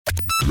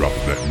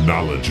dropping that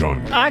knowledge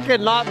on you. I could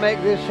not make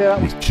this shit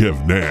up. With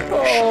Kev Nash.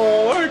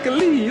 Oh,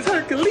 Hercules.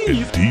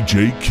 And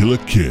DJ Killer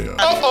Kev.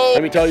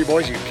 Let me tell you,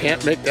 boys, you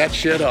can't make that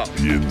shit up.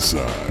 The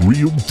Inside.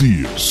 Real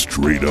deal,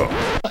 straight up.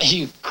 Are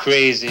you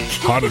crazy?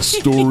 Hottest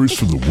stories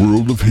from the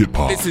world of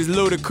hip-hop. This is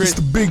Ludacris. It's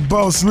the big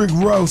boss, Rick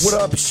Ross. What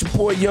up? It's your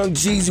boy, Young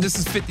Jeezy. This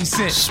is 50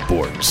 Cent.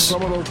 Sports.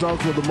 Some of those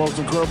dunks were the most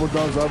incredible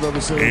dunks I've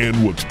ever seen.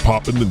 And what's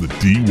popping in the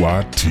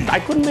DYT. I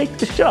couldn't make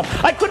this shit up.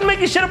 I couldn't make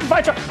this shit up if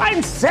I tried.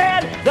 I'm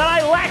sad that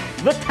I lack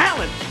the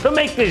talent to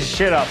make this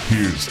shit up.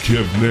 Here's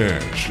Kev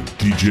Nash and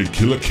DJ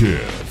Killer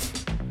Kev.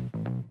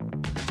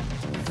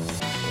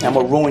 I'm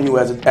gonna ruin you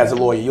as a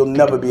lawyer. You'll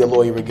never be a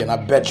lawyer again. I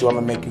bet you I'm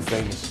gonna make you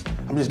famous.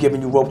 I'm just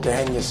giving you rope to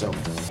hang yourself.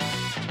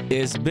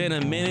 It's been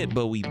a minute,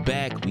 but we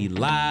back, we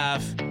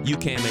live. You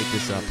Can't Make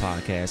This Up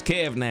podcast.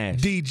 Kev Nash.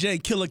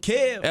 DJ Killer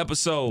Kev.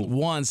 Episode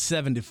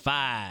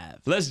 175.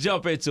 Let's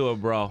jump into it,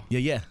 bro.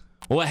 Yeah.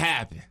 What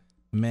happened?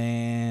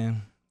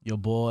 Man, your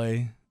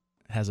boy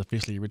has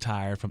officially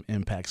retired from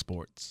Impact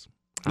Sports.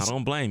 I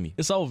don't blame you.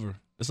 It's over.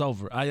 So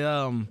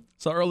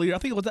earlier, I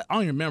think it was I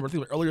don't even remember. I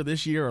think it was earlier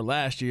this year or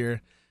last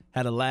year,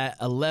 had a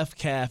left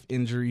calf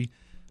injury,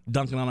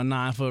 dunking on a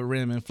 9-foot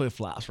rim in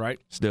flip-flops, right?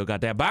 Still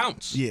got that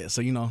bounce. Yeah,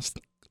 so,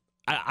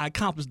 I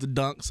accomplished the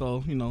dunk,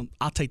 so,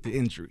 I'll take the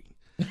injury.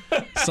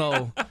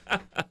 So,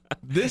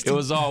 it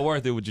was all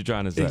worth it, what you're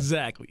trying to say.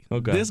 Exactly.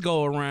 Okay. This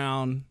go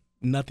around,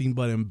 nothing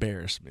but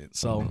embarrassment.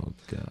 So,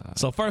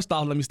 So first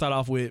off, let me start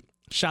off with,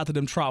 shout out to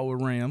them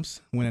Trotwood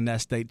Rams winning that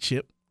state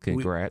chip.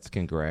 Congrats.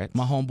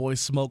 My homeboy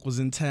Smoke was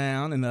in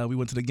town, and we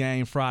went to the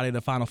game Friday,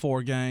 the Final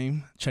Four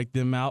game. Checked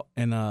them out,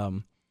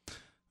 and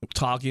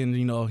talking.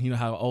 You know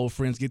how old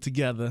friends get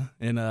together.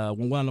 And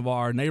when one of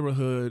our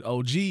neighborhood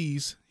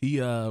OGs,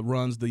 he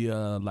runs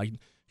the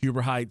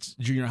Huber Heights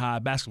Junior High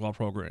basketball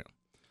program.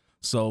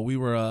 So we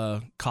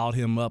were called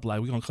him up we're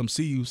gonna come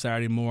see you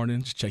Saturday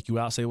morning, just check you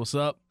out, say what's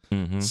up.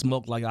 Mm-hmm.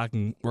 Smoke I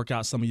can work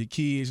out some of your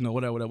kids,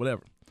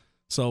 whatever.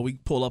 So we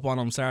pull up on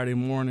him Saturday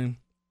morning.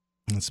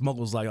 And Smoke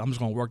was like, I'm just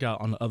going to work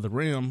out on the other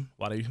rim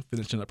while they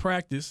finishing the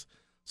practice.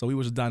 So we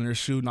was just down there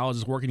shooting. I was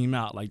just working him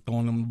out,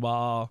 throwing him the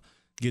ball,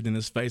 getting in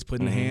his face,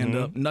 putting the hand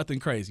up. Nothing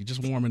crazy,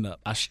 just warming up.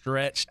 I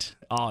stretched,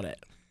 all that.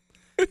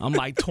 I'm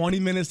 20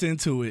 minutes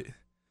into it.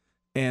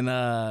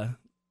 And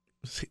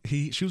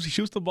he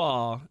shoots the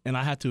ball, and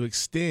I had to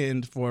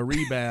extend for a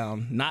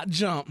rebound, not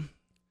jump,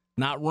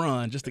 not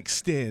run, just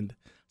extend.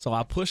 So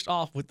I pushed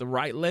off with the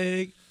right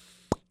leg.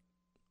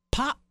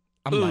 Pop.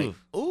 I'm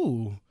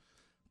ooh.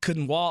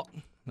 Couldn't walk.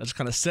 I just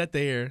kind of sat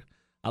there.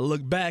 I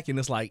look back, and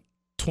it's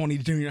 20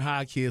 junior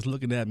high kids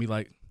looking at me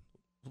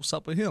what's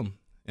up with him?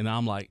 And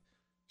I'm like,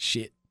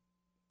 shit,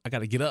 I got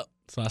to get up.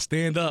 So I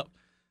stand up,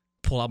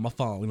 pull out my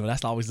phone.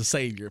 That's always the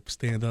savior.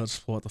 Stand up,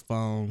 just pull out the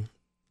phone,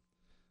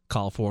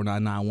 call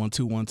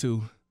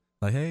 499-1212.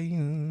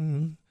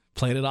 Hey,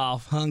 played it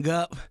off, hung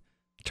up,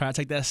 tried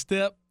to take that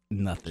step.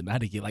 Nothing. I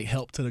had to get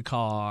help to the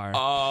car.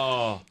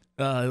 Oh.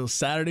 It was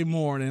Saturday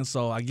morning,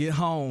 so I get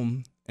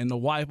home. And the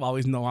wife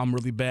always know I'm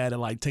really bad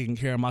at taking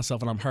care of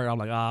myself, and I'm hurt.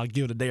 I'm I'll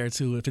give it a day or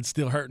two. If it's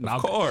still hurting, I'll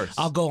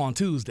go on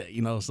Tuesday.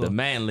 So the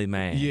manly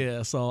man.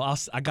 Yeah. So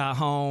I got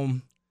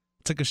home,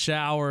 took a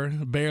shower,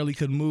 barely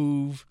could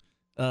move.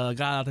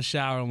 Got out the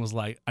shower and was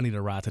like, I need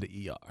a ride to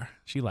the ER.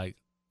 She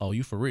oh,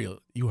 you for real?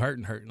 You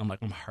hurting? I'm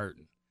like, I'm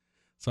hurting.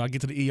 So I get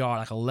to the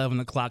ER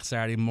 11 o'clock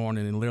Saturday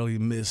morning and literally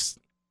missed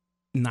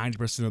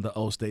 90% of the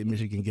O State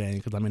Michigan game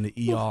because I'm in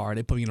the ER.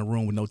 They put me in a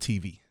room with no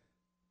TV.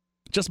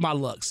 Just my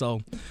luck. So,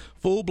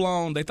 full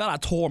blown. They thought I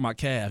tore my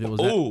calf. It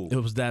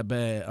was that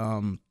bad.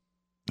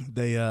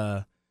 They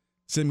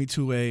sent me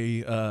to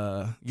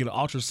get an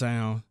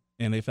ultrasound,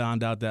 and they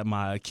found out that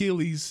my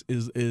Achilles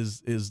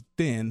is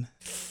thin,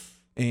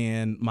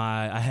 and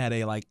I had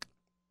a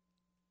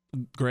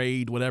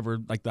grade whatever,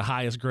 the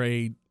highest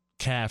grade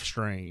calf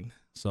strain.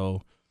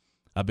 So,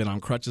 I've been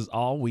on crutches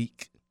all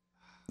week.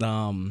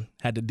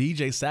 Had to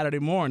DJ Saturday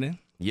morning.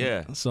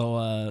 Yeah.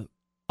 So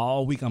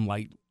all week I'm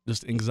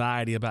just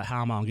anxiety about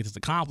how I'm going to get this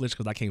accomplished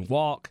because I can't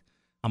walk.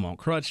 I'm on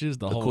crutches.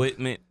 The whole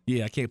equipment.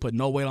 Yeah, I can't put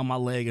no weight on my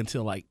leg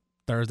until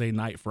Thursday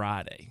night,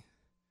 Friday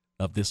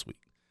of this week.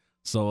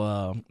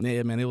 So,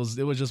 yeah, man, it was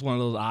just one of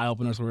those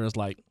eye-openers where it's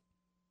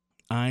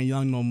I ain't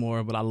young no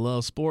more, but I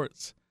love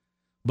sports.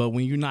 But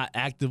when you're not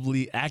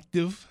actively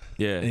active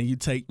and you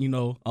take,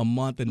 a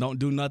month and don't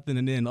do nothing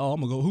and then, I'm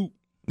going to go hoop.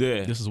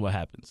 Yeah. This is what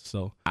happens.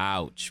 So,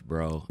 ouch,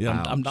 bro.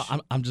 Yeah,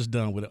 ouch. I'm just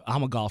done with it.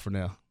 I'm a golfer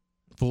now.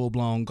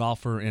 Full-blown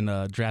golfer and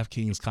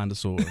DraftKings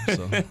connoisseur.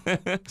 So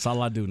that's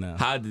all I do now.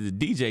 How did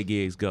the DJ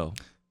gigs go?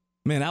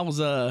 Man, that was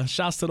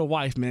shouts to the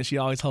wife, man. She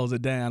always holds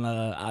it down.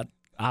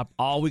 I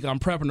all week I'm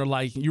prepping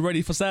her you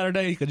ready for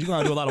Saturday? Because you're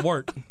going to do a lot of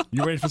work.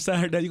 You ready for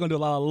Saturday? You're going to do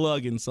a lot of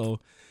lugging. So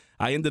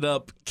I ended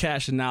up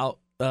cashing out,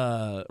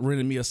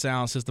 renting me a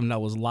sound system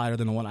that was lighter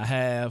than the one I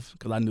have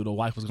because I knew the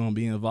wife was going to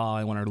be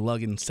involved. I wanted her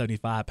lugging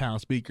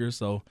 75-pound speakers.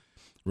 So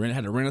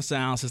had to rent a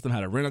sound system, had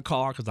to rent a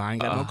car because I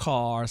ain't got no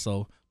car.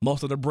 So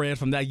most of the bread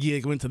from that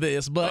gig went to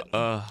this. But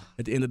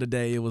at the end of the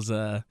day, it was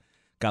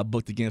got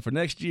booked again for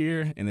next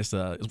year, and it's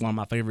one of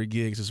my favorite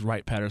gigs. It's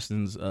Wright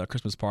Patterson's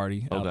Christmas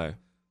party. Okay.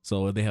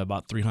 So they have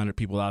about 300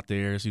 people out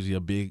there. It's usually a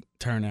big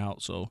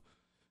turnout. So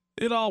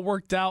it all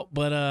worked out,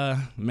 but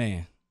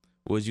man.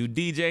 Was you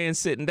DJing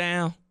sitting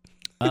down?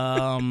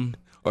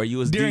 Or you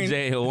was During-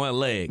 DJing on one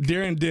leg?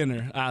 During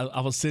dinner,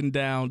 I was sitting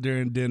down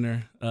during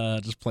dinner,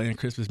 just playing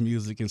Christmas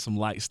music and some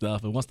light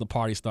stuff. And once the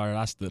party started,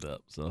 I stood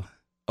up. So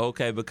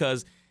Okay,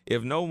 because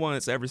if no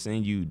one's ever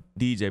seen you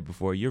DJ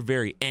before, you're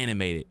very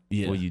animated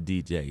when you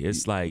DJ.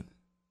 It's like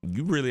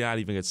you really not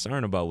even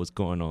concerned about what's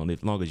going on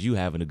as long as you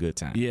having a good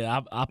time. yeah,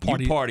 I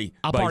party. You party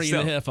I by party in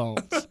the yourself.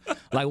 headphones.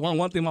 Like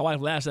one thing my wife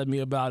laughs at me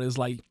about is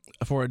like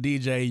for a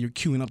DJ, you're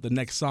queuing up the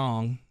next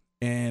song,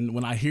 and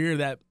when I hear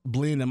that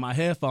blend in my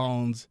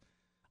headphones,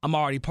 I'm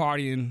already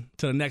partying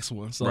to the next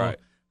one. So Right.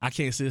 I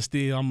can't sit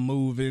still. I'm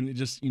moving. It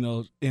just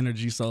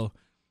energy. So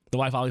the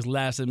wife always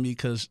laughs at me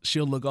because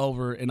she'll look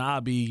over and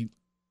I'll be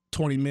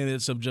 20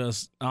 minutes of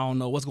just I don't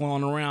know what's going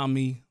on around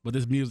me, but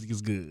this music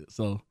is good.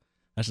 So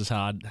that's just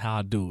how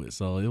I do it.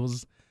 So it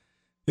was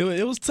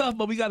tough,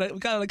 but we got it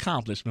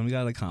accomplished, man. We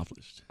got it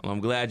accomplished. Well, I'm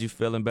glad you're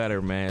feeling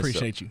better, man.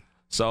 Appreciate you.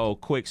 So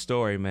quick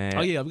story, man.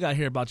 Oh yeah, we gotta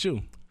hear about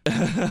you.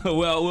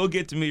 Well, we'll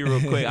get to me real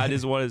quick. I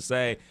just want to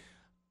say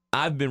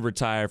I've been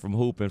retired from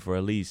hooping for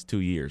at least 2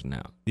 years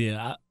now.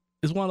 Yeah,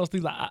 it's one of those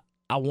things.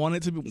 I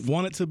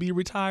wanted to be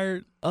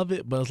retired of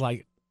it, but it's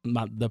like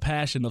the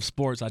passion of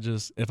sports. I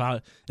just if I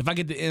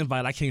get the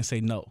invite, I can't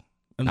say no.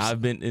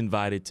 I've been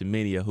invited to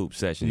many a hoop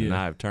session, and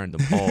I've turned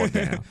them all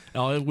down.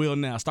 Oh, it will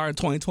now. Starting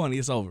 2020,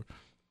 it's over.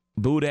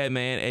 Boo that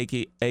man,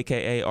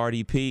 aka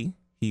RDP,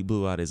 he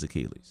blew out his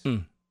Achilles.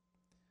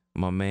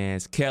 My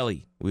man's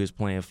Kelly, we was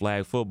playing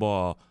flag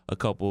football a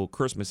couple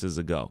Christmases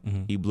ago.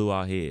 He blew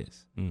out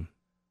his.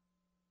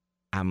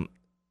 I'm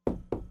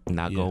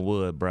knock on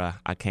wood, bruh.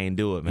 I can't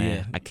do it, man.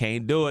 Yeah. I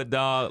can't do it,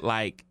 dog.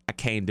 Like, I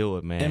can't do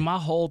it, man. And my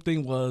whole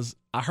thing was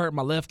I hurt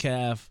my left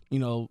calf,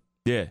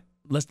 yeah.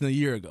 less than a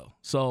year ago.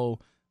 So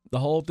the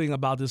whole thing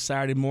about this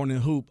Saturday morning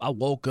hoop, I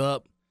woke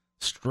up,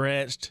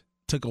 stretched,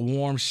 took a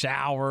warm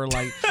shower.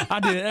 Like I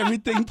did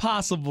everything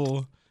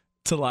possible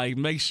to like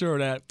make sure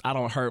that I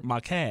don't hurt my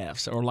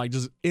calves or like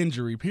just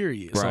injury,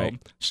 period. Right.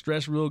 So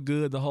stretch real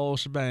good, the whole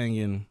shebang,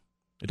 and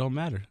it don't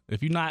matter.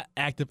 If you're not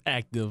active,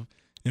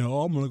 I'm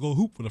going to go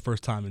hoop for the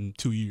first time in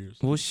 2 years.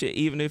 Well, shit,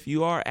 even if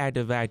you are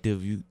active,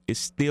 it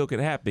still could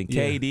happen.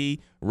 Yeah. KD,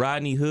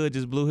 Rodney Hood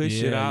just blew his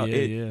shit out.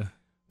 Yeah.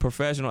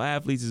 Professional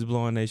athletes is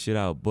blowing their shit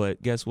out.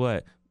 But guess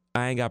what?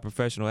 I ain't got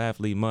professional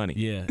athlete money.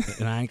 Yeah,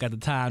 and I ain't got the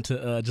time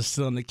to just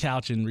sit on the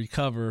couch and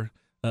recover.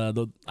 I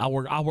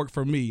work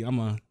for me.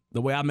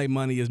 The way I make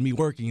money is me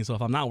working. So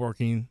if I'm not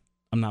working,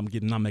 I'm not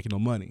making no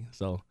money.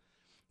 So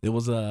it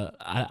was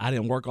I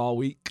didn't work all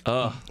week.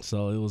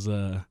 So it was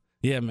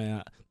yeah,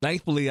 man.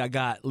 Thankfully I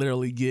got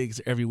literally gigs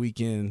every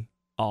weekend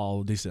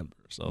all December.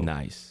 So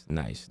Nice.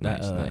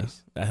 That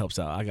helps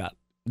out. I got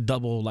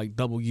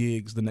double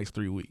gigs the next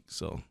 3 weeks.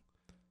 So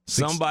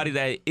Somebody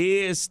that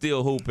is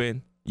still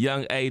hooping,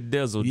 young A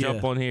Dizzle. Yeah.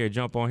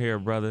 Jump on here,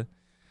 brother.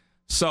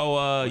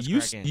 So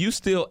you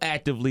still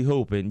actively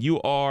hooping.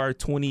 You are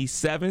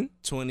 27?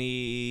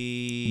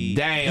 20.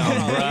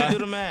 Damn, bro. Do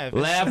the math.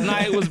 Last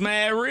night was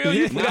mad real.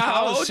 You forgot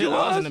how old you I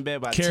was in was? the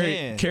bed by carry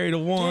 10. the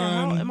Damn,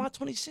 one. am I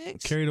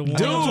 26? Carry the one. I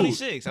think I'm Dude.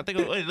 26. I think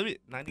wait, let me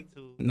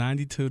 92.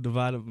 92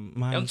 divided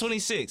minus. I'm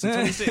 26.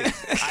 I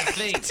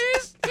think.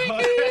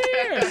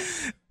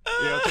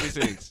 Yeah, I'm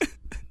 26.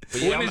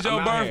 But When is your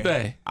I'm out here.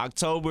 birthday?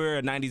 October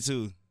of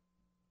 92.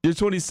 You're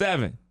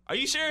 27. Are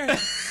you sure?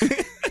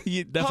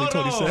 Yeah,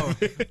 definitely Hold on.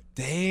 27.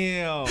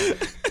 Damn.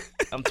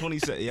 I'm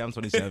 27. Yeah, I'm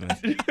 27.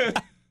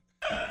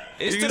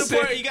 It's You to the said-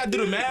 point where you got to do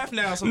the math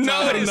now No,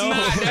 sometimes. it's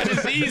not. That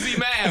is easy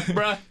math,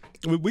 bro.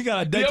 We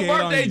got a Your decade on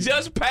birthday you.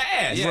 just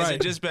passed. Yes, Right.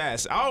 it just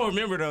passed. I don't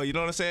remember though. You know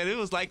what I'm saying? It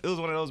was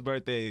one of those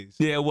birthdays.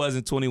 Yeah, it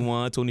wasn't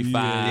 21, 25.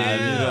 Yeah.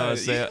 You know what I'm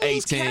saying? You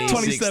lose 18, count.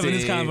 27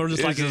 is 16. kind of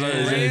just like It's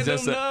a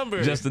Random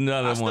number. just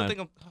another I still one. think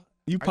I'm.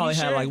 You probably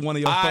you had sure? like one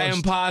of your I first.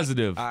 am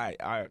positive. All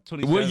right.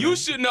 27. Well, you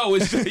should know.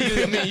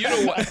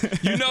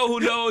 You know who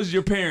knows?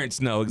 Your parents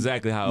know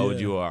exactly how old Yeah.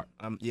 you are.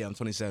 I'm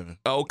 27.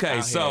 Okay,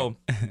 Out so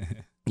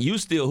you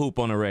still hoop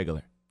on a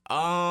regular.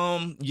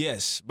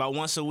 Yes, about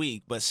once a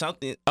week, but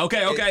something.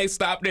 Okay,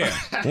 stop there.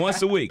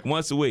 Once a week.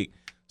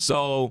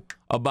 So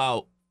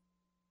about,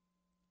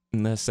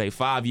 let's say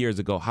 5 years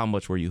ago, how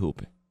much were you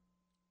hooping?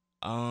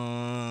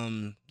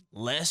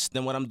 Less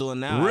than what I'm doing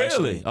now. Really?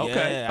 Actually.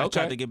 Okay, Yeah, I okay.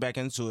 tried to get back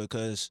into it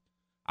because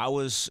I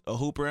was a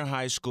hooper in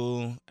high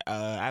school.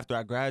 After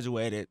I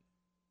graduated,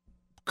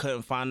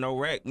 couldn't find no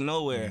rec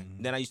nowhere.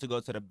 Then I used to go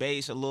to the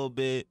base a little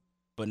bit,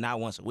 but not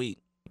once a week.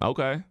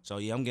 Okay. So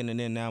yeah, I'm getting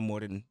it in now more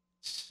than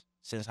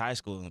since high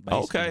school.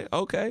 Basically.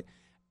 Okay.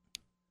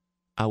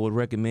 I would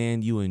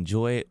recommend you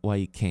enjoy it while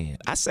you can.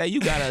 I say you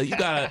got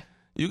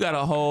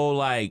a whole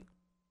like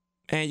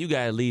Man, you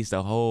got at least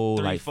a whole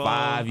 3, like 4,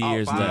 5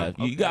 years 5. left.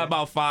 You got Okay.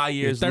 about 5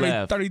 years 30,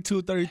 left.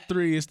 32,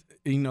 33 is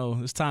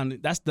it's time.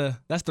 That's the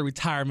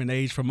retirement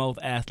age for most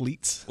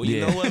athletes. Well, you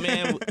Yeah. know what,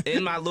 man?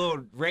 In my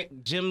little rec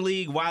gym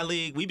league, Y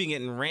League, we been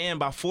getting ran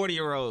by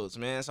 40-year-olds,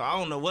 man. So I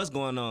don't know what's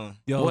going on.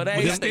 Yo, Well, they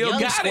we got- still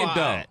Young got it, squad.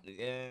 though.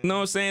 Yeah. You know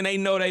what I'm saying? They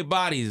know their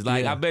bodies.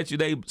 Like, Yeah. I bet you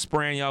they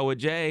spraying y'all with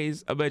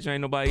J's. I bet you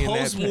ain't nobody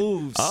Post in that.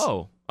 moves.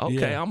 Oh,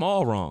 okay. Yeah. I'm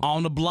all wrong.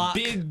 on the block.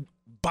 Big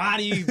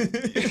body,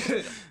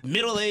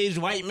 middle-aged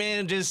white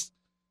man, just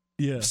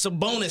Yeah.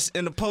 Sabonis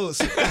in the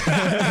post.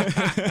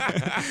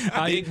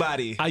 Big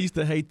body. I used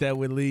to hate that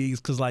with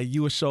leagues because like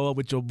you would show up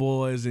with your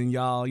boys and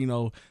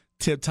y'all,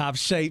 tip top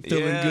shape,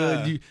 feeling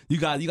Yeah. good. You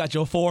got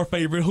your 4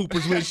 favorite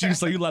hoopers with you,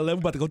 so you like, we're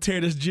about to go tear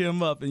this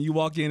gym up, and you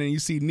walk in and you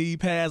see knee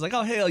pads, like,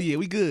 oh hell yeah,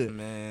 we good.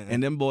 Man.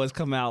 And them boys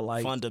come out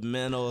like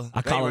Fundamental.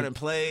 I They call it- running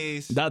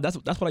plays. that's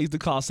what I used to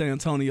call San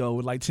Antonio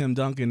with like Tim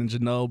Duncan and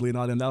Ginobili and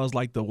all them. That was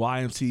like the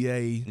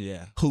YMCA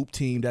Yeah. hoop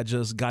team that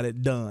just got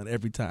it done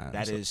every time.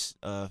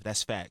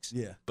 That's facts.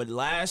 Yeah. But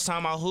last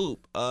time I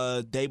hooped,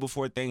 day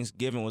before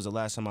Thanksgiving was the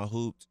last time I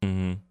hooped,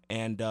 Mm-hmm.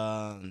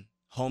 and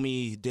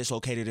homie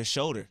dislocated his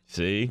shoulder.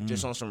 See?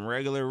 Just on some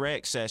regular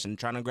rec session,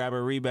 trying to grab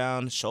a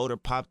rebound, shoulder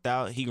popped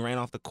out, he ran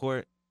off the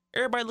court.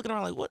 Everybody looking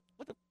around like,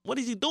 what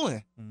is he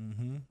doing?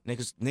 Mm-hmm.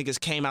 Niggas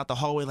came out the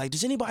hallway like,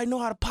 does anybody know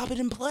how to pop it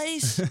in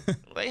place?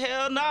 Like,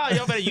 hell nah,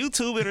 y'all better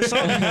YouTube it or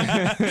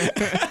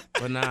something.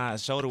 But nah,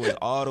 his shoulder was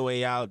all the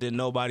way out. Didn't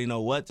nobody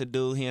know what to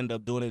do. He ended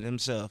up doing it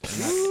himself.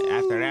 And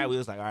after that, we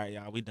was like, all right,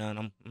 y'all, we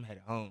done. I'm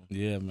headed home.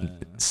 Yeah, man.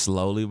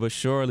 Slowly but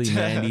surely,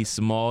 man, these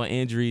small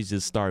injuries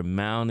just start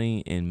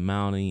mounting and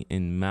mounting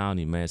and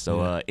mounting, man.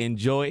 So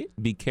enjoy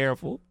it. Be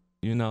careful,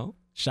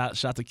 Shout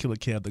to Killer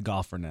Kev, the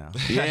golfer now.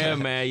 Yeah,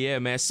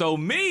 man. So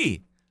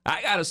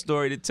I got a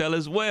story to tell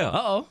as well.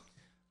 Uh-oh.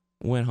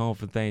 Went home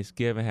for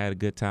Thanksgiving, had a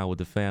good time with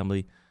the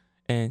family,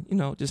 and,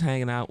 just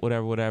hanging out,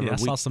 whatever. Yeah, I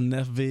saw some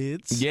Neff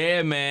vids.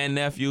 Yeah, man,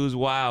 nephew's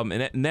wild. Man,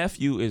 that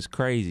nephew is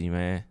crazy,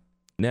 man.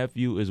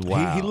 Nephew is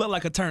wild. He looked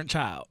like a turned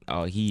child.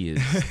 Oh, he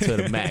is to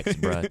the max,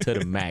 bruh. To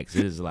the max.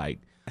 It's like,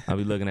 I'll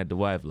be looking at the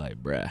wife like,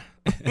 bruh,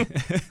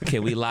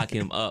 can we lock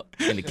him up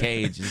in the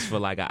cage just for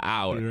like an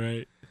hour?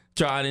 Right.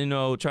 Trying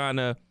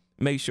to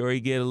make sure he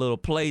get a little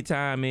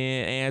playtime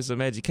in and some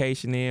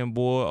education in,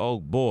 boy. Oh,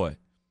 boy.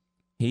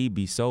 He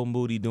be so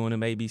moody doing them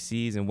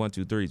ABCs and 1,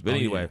 2, 3s. But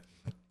anyway,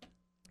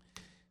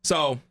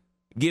 so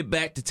get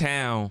back to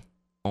town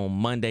on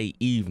Monday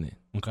evening.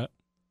 Okay.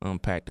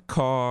 Unpack the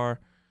car.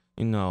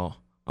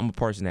 I'm a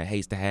person that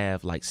hates to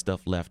have like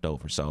stuff left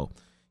over. So,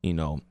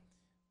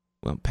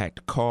 unpack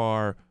the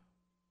car.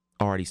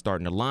 Already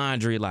starting the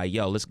laundry. Like,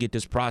 yo, let's get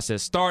this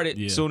process started.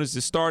 Yeah. Soon as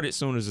it's started,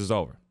 soon as it's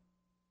over.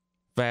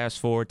 Fast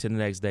forward to the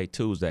next day,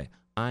 Tuesday.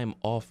 I'm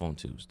off on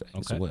Tuesday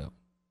as well.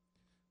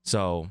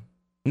 So,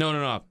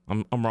 no.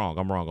 I'm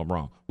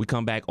wrong. We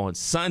come back on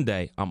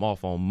Sunday. I'm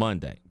off on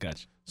Monday.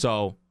 Gotcha.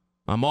 So,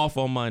 I'm off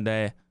on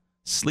Monday.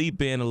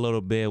 Sleep in a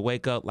little bit.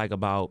 Wake up like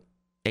about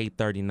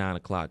 8:30, 9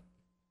 o'clock.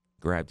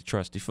 Grab the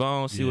trusty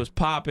phone. See what's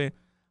popping.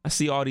 I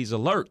see all these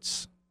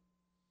alerts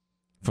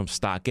from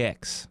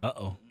StockX.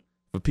 Uh-oh.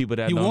 For people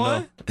that You don't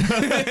won? know.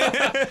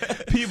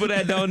 People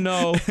that don't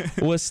know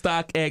what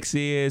StockX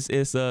is,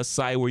 it's a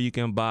site where you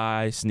can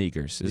buy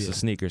sneakers. It's a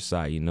sneaker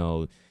site.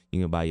 You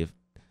can buy your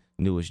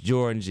newest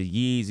Jordans, your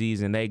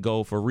Yeezys, and they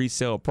go for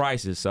resale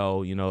prices.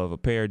 So, if a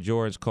pair of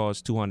Jordans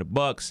costs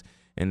 $200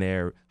 and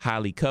they're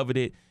highly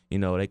coveted,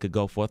 they could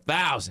go for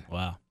 $1,000.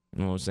 Wow.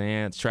 You know what I'm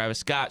saying? It's Travis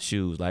Scott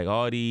shoes, like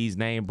all these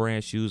name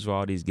brand shoes for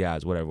all these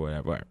guys,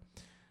 whatever.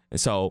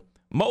 And so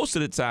most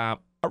of the time,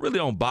 I really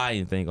don't buy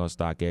anything on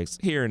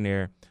StockX, here and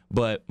there,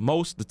 but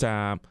most of the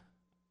time,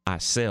 I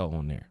sell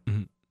on there.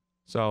 Mm-hmm.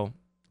 So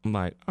I'm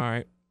like, all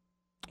right,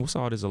 what's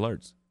all these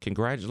alerts?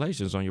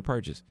 Congratulations on your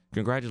purchase.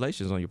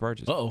 Congratulations on your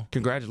purchase. Uh-oh.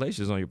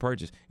 Congratulations on your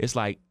purchase. It's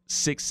like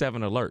 6,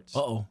 7 alerts.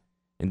 Uh-oh.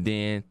 And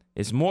then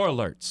it's more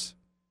alerts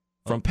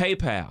from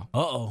PayPal.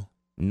 Uh-oh.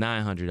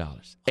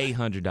 $900,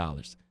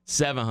 $800,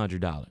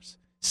 $700,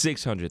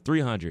 $600,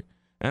 $300.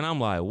 And I'm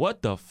like,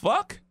 what the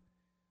fuck?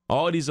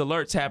 All these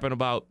alerts happen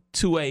about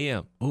 2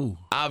 a.m. Ooh.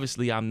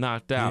 Obviously, I'm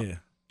knocked out. Yeah.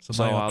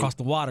 Somebody across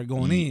the water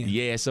going in.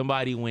 Yeah,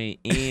 somebody went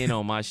in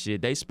on my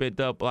shit. They spent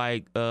up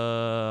like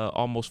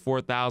almost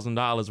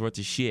 $4,000 worth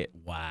of shit.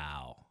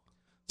 Wow.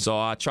 So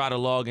I try to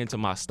log into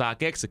my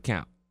StockX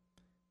account.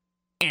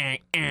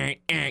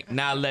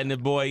 Not letting the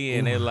boy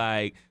in. They're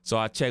like, so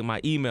I check my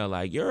email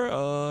like,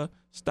 your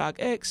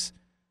StockX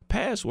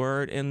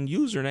password and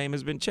username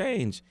has been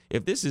changed.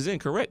 If this is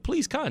incorrect,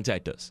 please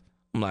contact us.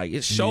 I'm like,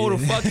 it sure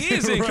the fuck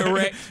is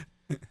incorrect.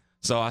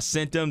 So I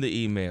sent them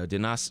the email.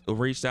 Then I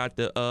reached out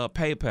to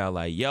PayPal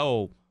like,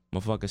 yo, my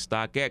fucking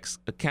StockX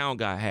account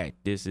got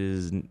hacked. This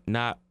is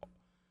not,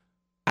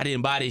 I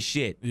didn't buy this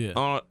shit.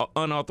 Yeah.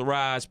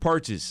 Unauthorized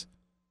purchase.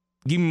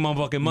 Give me my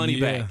fucking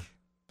money back.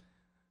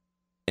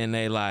 And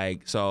they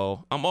like,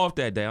 so I'm off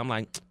that day. I'm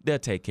like, they'll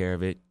take care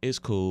of it. It's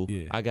cool.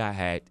 Yeah. I got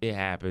hacked. It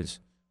happens.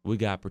 We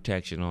got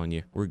protection on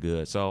you. We're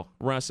good. So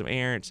run some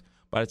errands.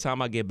 By the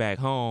time I get back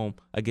home,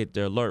 I get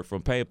the alert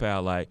from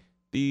PayPal like,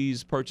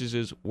 these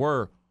purchases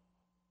were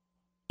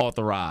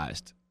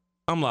authorized.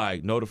 I'm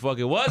like, no, the fuck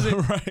it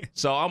wasn't. Right.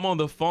 So I'm on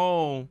the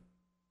phone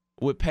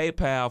with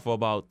PayPal for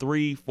about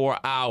 3-4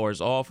 hours,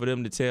 all for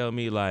them to tell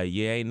me, like,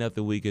 yeah, ain't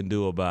nothing we can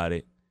do about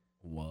it.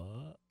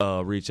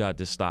 What? Reach out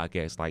to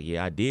StockX. Like,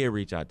 yeah, I did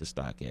reach out to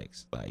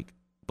StockX. Like,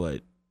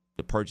 but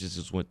the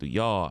purchases went through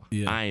y'all.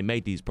 Yeah. I ain't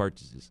make these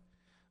purchases.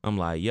 I'm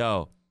like,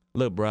 yo,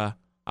 look, bruh,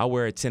 I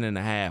wear a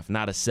 10.5,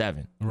 not a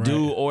 7. Right.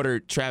 Dude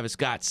ordered Travis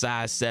Scott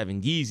size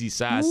 7, Yeezy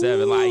size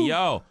 7. Like,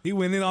 yo. He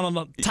went in on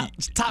the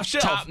top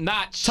shelf. Top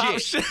notch Top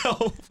shit.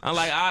 shelf. I'm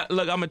like,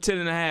 look, I'm a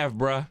 10.5,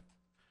 bruh.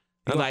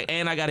 I'm like,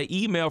 and I got an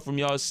email from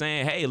y'all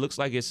saying, hey, it looks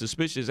like it's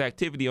suspicious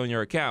activity on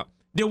your account.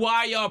 Then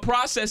why y'all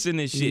processing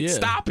this shit? Yeah.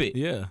 Stop it.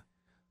 Yeah.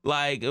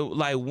 Like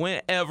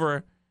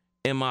whenever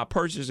in my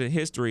purchasing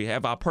history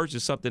have I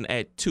purchased something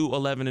at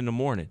 2:11 in the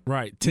morning?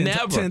 Right.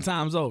 Never. 10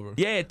 times over.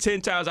 Yeah,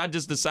 10 times. I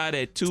just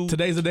decided at 2.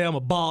 Today's the day I'm a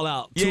ball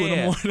out. 2 in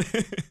the morning.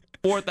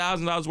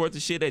 $4,000 worth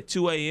of shit at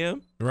 2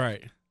 a.m.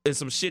 Right. And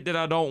some shit that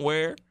I don't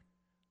wear.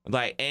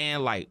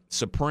 Like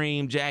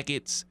Supreme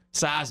jackets,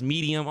 size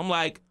medium. I'm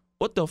like,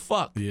 what the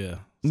fuck? Yeah.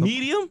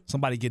 Medium?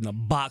 Somebody getting a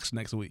box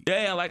next week.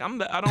 Yeah, like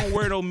I don't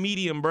wear no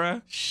medium,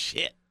 bruh.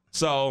 Shit.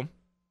 So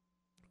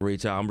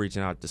I'm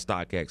reaching out to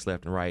StockX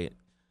left and right.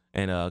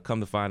 And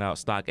come to find out,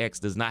 StockX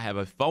does not have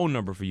a phone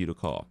number for you to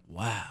call.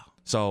 Wow.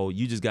 So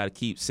you just got to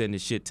keep sending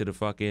shit to the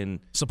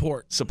fucking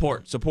support.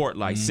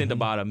 Like, send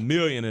about 1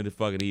 million of the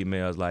fucking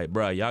emails. Like,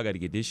 bruh, y'all got to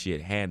get this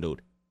shit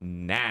handled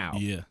now.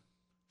 Yeah.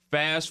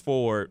 Fast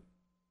forward.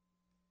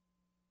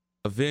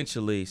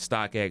 Eventually,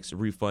 StockX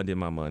refunded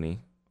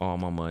all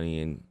my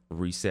money, and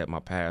reset my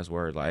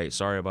password. Like, hey,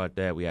 sorry about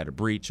that. We had a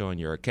breach on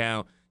your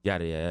account.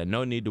 Yada, yada.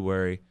 No need to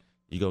worry.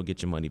 You're going to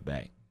get your money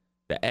back.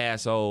 The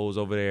assholes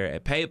over there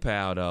at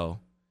PayPal, though,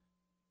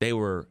 they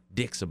were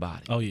dicks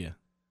about it. Oh, yeah.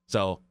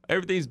 So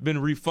everything's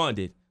been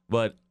refunded.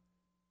 But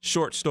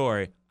short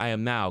story, I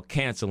am now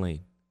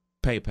canceling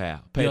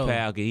PayPal.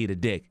 PayPal can eat a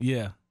dick.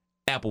 Yeah.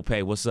 Apple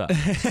Pay, what's up?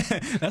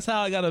 That's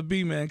how I got to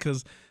be, man,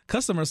 because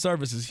customer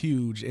service is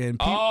huge. And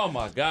oh,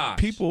 my gosh.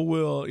 People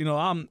will,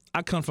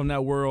 I come from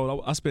that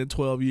world. I spent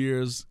 12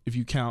 years, if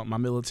you count my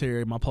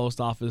military, my post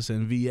office,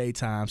 and VA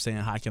time saying,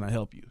 how can I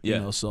help you?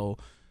 Yeah. So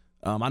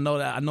I know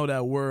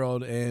that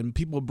world, and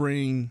people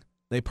bring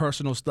their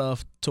personal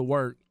stuff to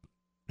work.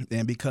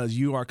 And because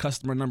you are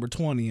customer number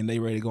 20 and they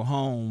ready to go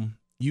home,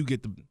 you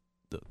get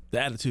the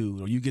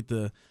attitude, or you get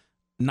the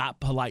not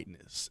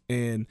politeness.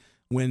 And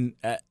when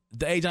at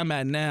the age I'm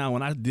at now,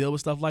 when I deal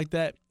with stuff like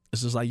that,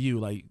 it's just like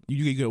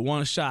you get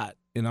one shot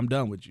and I'm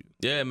done with you.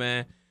 Yeah,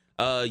 man.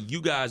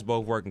 You guys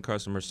both work in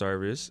customer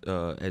service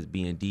as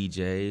being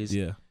DJs.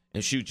 Yeah.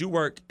 And shoot, you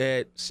work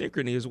at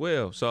Synchrony as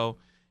well. So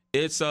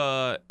it's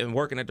and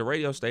working at the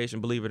radio station,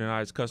 believe it or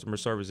not, it's customer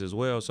service as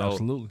well. So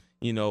absolutely.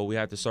 We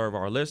have to serve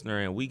our listener,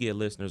 and we get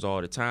listeners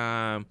all the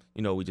time.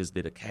 We just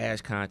did a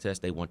cash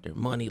contest. They want their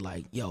money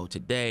like, yo,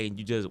 today. And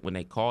you just, when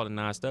they call and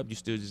nonstop, you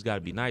still just got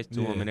to be nice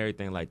to them and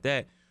everything like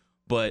that.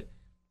 But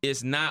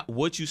it's not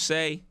what you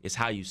say, it's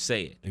how you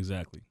say it.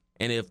 Exactly.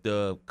 And if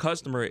the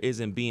customer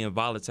isn't being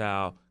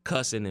volatile,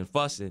 cussing and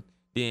fussing,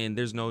 then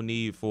there's no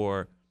need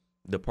for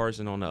the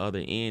person on the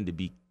other end to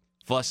be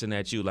fussing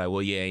at you like,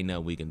 well, yeah, ain't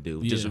nothing we can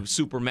do. Yeah. Just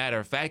super matter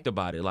of fact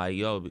about it. Like,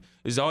 yo,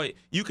 it's all,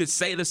 you could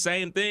say the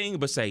same thing,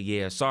 but say,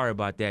 yeah, sorry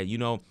about that.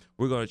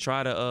 We're going to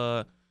try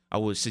to, I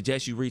would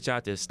suggest you reach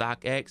out to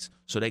StockX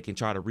so they can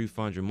try to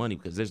refund your money,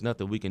 because there's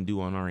nothing we can do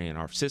on our end.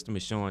 Our system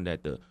is showing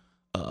that the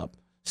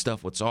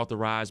stuff was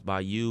authorized by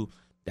you.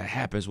 That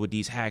happens with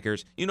these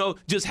hackers.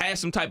 Just have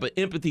some type of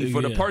empathy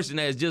for the person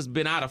that has just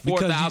been out of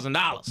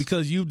 $4,000.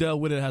 Because you've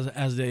dealt with it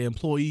as the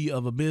employee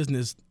of a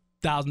business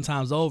 1,000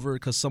 times over,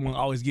 because someone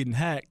always getting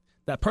hacked.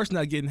 That person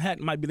that's getting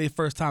hacked might be their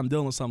first time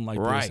dealing with something like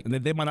this. And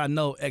they might not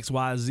know X,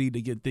 Y, Z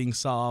to get things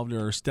solved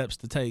or steps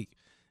to take.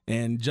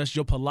 And just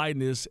your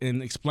politeness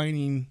and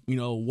explaining,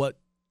 what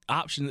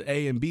options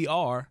A and B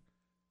are,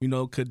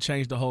 could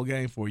change the whole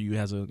game for you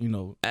as a,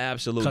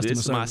 Absolutely. This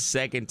is my service.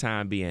 second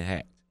time being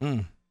hacked.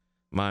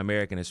 My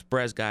American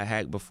Express got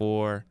hacked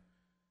before.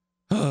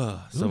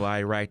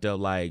 Somebody racked up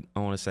I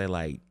want to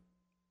say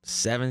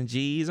 7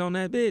 G's on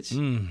that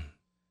bitch.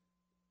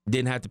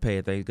 Didn't have to pay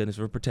it, thank goodness,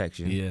 for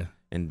protection. Yeah.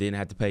 And didn't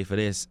have to pay for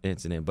this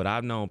incident. But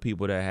I've known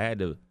people that had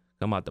to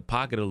come out the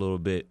pocket a little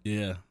bit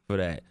for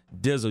that.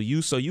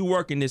 Dizzle, you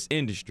work in this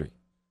industry.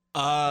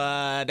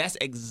 That's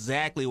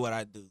exactly what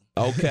I do.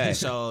 Okay.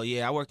 So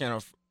yeah, I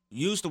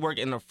used to work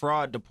in the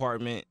fraud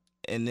department,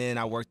 and then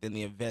I worked in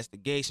the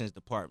investigations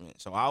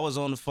department. So I was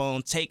on the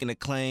phone taking the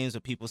claims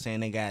of people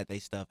saying they got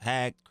their stuff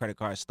hacked, credit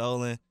card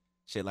stolen,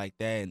 shit like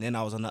that. And then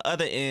I was on the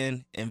other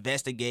end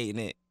investigating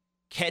it,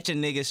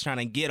 catching niggas trying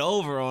to get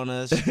over on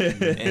us,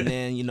 and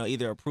then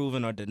either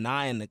approving or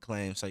denying the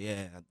claim. So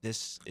yeah,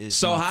 this is.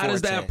 So how does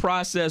forte. that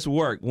process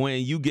work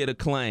when you get a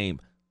claim?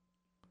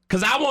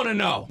 Because I want to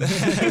know.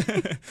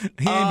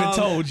 He ain't been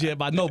told yet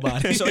by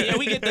nobody. So yeah,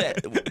 we get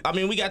that.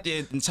 We got the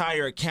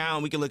entire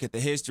account. We can look at the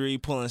history,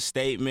 pulling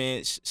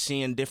statements,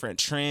 seeing different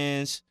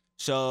trends.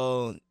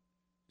 So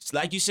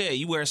like you said,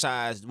 you wear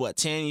size, what,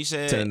 10, you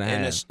said?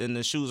 10.5. And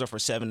the shoes are for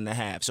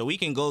 7.5. So we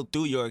can go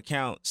through your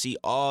account, see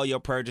all your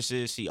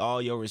purchases, see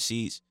all your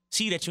receipts,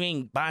 see that you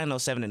ain't buying no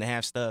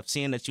 7.5 stuff,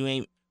 seeing that you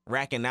ain't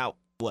racking out,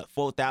 what,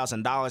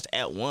 $4,000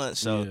 at once.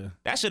 So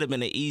that should have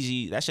been an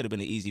easy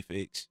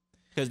fix.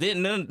 Because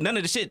none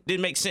of the shit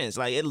didn't make sense.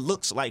 Like, it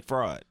looks like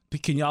fraud.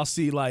 Can y'all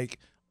see, like,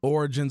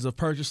 origins of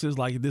purchases?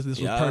 Like, this was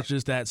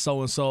purchased at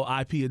so-and-so,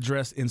 IP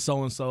address in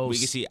so-and-so. We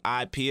can see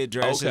IP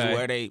addresses,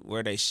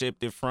 where they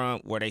shipped it from,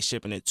 where they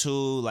shipping it to,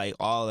 like,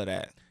 all of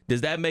that. Does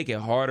that make it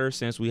harder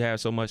since we have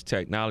so much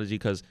technology?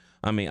 Because,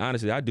 I mean,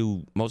 honestly, I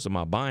do most of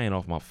my buying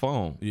off my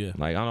phone. Yeah.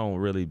 Like, I don't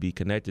really be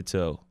connected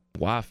to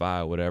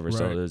Wi-Fi or whatever. Right.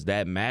 So does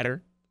that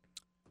matter?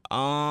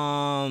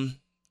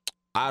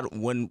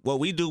 What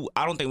we do,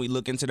 I don't think we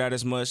look into that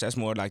as much. That's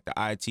more like the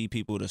IT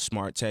people, the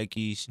smart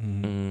techies.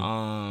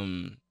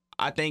 Mm-hmm.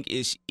 I think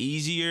it's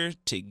easier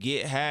to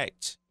get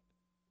hacked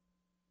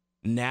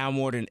now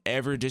more than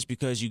ever, just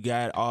because you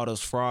got all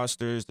those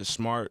fraudsters, the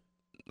smart,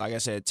 like I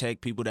said,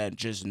 tech people that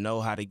just know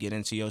how to get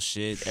into your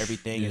shit.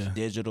 Everything is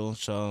digital,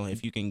 so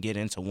if you can get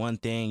into one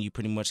thing, you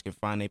pretty much can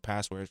find their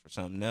passwords for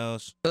something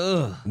else.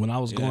 When I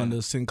was going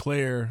to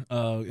Sinclair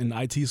in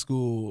IT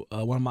school,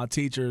 one of my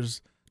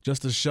teachers,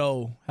 just to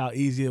show how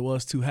easy it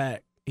was to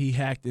hack, he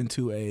hacked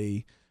into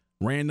a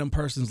random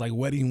person's like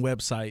wedding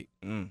website,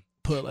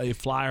 put a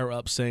flyer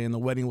up saying the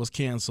wedding was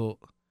canceled,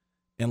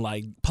 and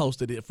like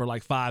posted it for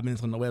like 5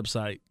 minutes on the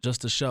website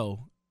just to show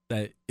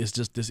that it's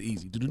just this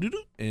easy.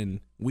 And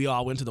we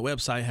all went to the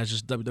website, has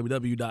just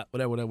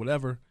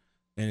www.whatever,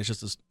 and it's just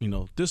this,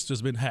 this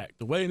just been hacked.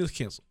 The wedding is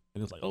canceled.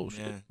 And it's like, oh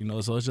shit,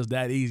 so it's just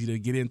that easy to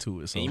get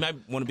into it. So and you might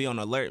want to be on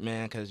alert,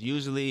 man, because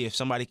usually if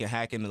somebody can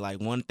hack into like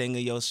one thing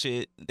of your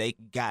shit, they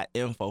got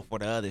info for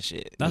the other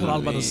shit. That's what I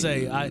was about to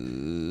say.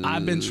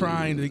 I've been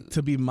trying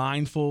to be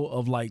mindful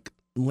of like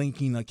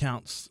linking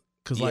accounts,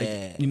 because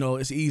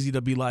it's easy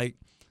to be like,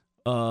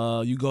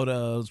 you go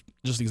to,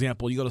 just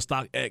example, you go to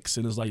StockX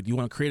and it's like, do you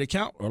want to create an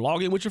account or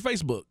log in with your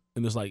Facebook?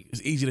 And it's like,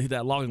 it's easy to hit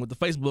that login with the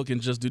Facebook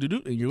and just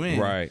do and you're in.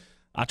 Right.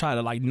 I try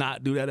to like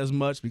not do that as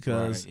much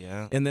because,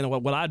 and then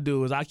what I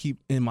do is I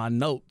keep in my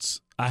notes,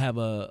 I have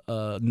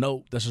a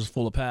note that's just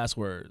full of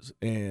passwords.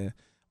 And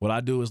what I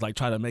do is like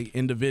try to make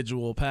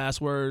individual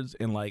passwords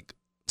and like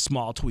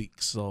small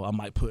tweaks. So I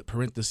might put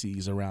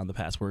parentheses around the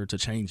password to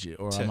change it,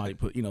 or I might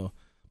put,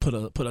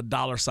 put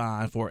a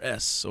 $sign for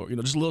S, or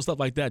just little stuff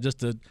like that, just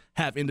to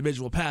have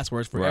individual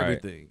passwords for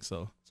everything.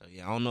 So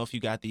yeah, I don't know if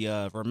you got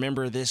the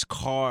remember this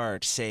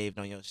card saved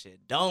on your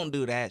shit. Don't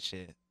do that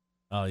shit.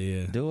 Oh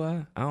yeah. Do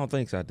I? I don't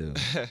think so. I do.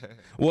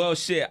 Well,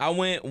 shit.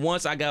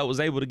 Once I was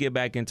able to get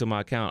back into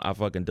my account, I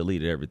fucking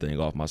deleted everything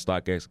off my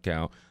StockX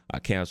account. I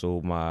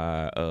canceled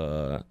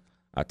I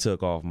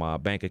took off my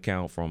bank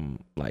account from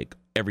like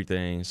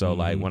everything. So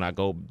like when I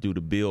go do the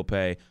bill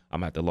pay,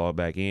 I'm gonna have to log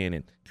back in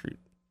and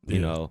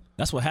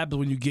that's what happens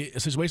when you get a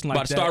situation like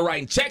that. About to start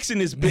writing checks in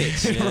this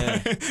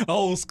bitch.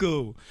 Old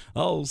school.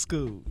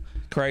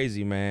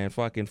 Crazy, man.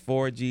 Fucking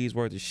 4G's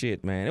worth of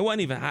shit, man. It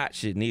wasn't even hot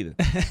shit neither.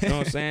 You know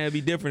what I'm saying? It'd be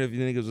different if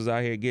you niggas was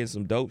out here getting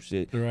some dope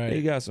shit. Right.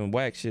 They got some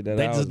whack shit that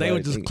they were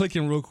just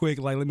clicking real quick,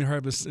 like, let me hurry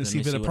up and see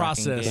if it'll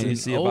process. Let me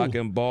see if I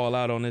can ball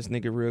out on this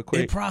nigga real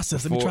quick. It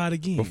processed. Let me try it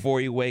again. Before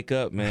you wake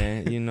up,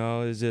 man.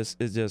 It's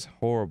just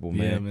horrible,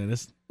 man. Yeah, man.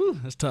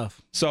 That's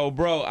tough. So,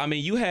 bro, I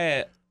mean, you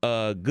had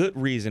a good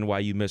reason why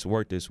you missed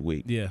work this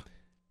week. Yeah.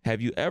 Have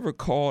you ever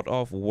called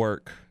off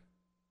work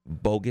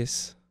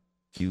bogus?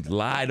 You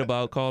lied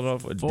about calling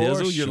off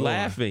Dizzle. You're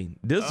laughing.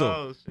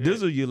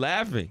 Dizzle, you're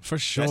laughing. For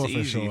sure. That's for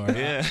easy. Sure.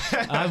 Yeah.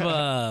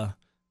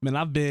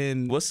 I've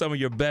been. What's some of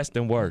your best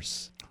and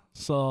worst?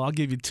 So I'll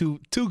give you two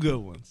good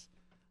ones.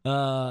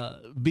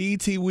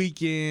 BET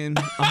weekend.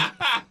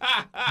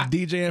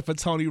 DJing for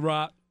Tony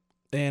Rock,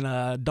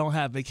 and don't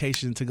have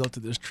vacation to go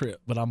to this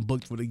trip, but I'm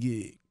booked for the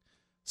gig.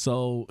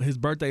 So his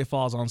birthday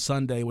falls on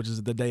Sunday, which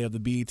is the day of the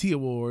BET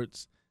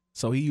Awards.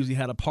 So he usually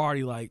had a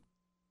party like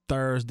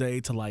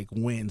Thursday to like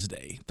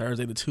Wednesday,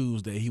 Thursday to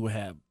Tuesday. He would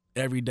have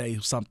every day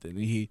something.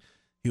 He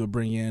would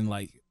bring in,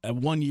 like, at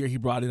 1 year he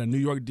brought in a New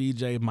York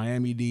DJ,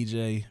 Miami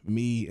DJ,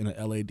 me, and an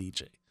LA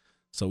DJ.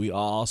 So we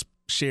all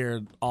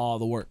shared all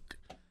the work,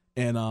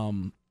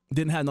 and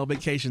didn't have no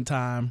vacation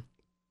time.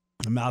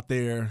 I'm out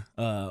there.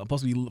 I'm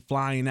supposed to be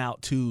flying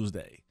out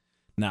Tuesday.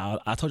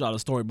 Now, I told y'all the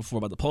story before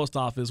about the post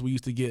office. We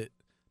used to get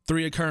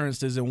 3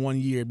 occurrences in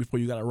 1 year before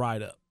you got a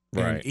ride up.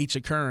 Right. And each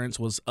occurrence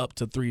was up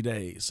to 3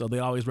 days. So they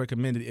always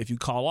recommended if you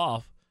call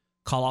off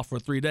for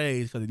 3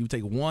 days, because if you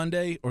take 1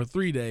 day or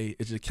 3 days,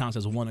 it just counts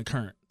as one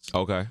occurrence.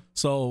 Okay.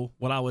 So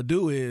what I would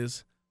do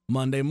is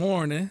Monday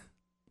morning,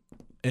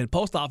 and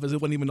post office,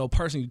 it wasn't even no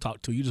person you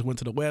talked to. You just went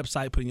to the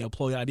website, put in your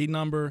employee ID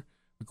number,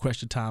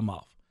 request your time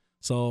off.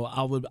 So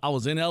I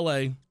was in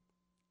LA,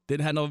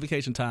 didn't have no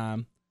vacation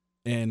time,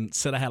 and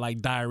said I had like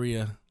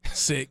diarrhea,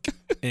 sick,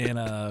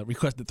 and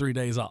requested 3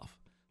 days off.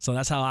 So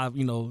that's how I,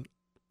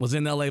 was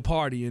in LA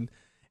partying,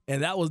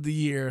 and that was the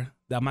year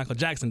that Michael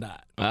Jackson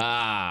died.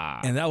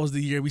 And that was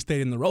the year we stayed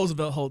in the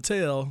Roosevelt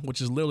Hotel,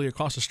 which is literally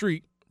across the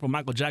street from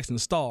Michael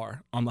Jackson's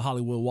Star on the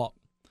Hollywood Walk.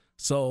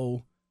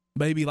 So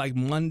maybe like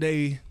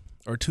Monday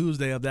or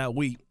Tuesday of that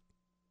week,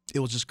 it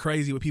was just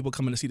crazy with people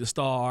coming to see the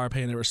Star,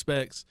 paying their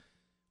respects.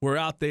 We're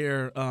out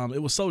there.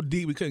 It was so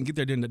deep we couldn't get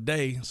there during the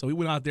day, so we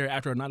went out there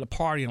after a night of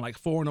partying, like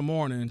 4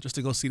 a.m, just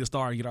to go see the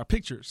Star and get our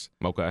pictures.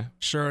 Okay.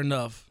 Sure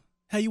enough,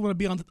 hey, you want to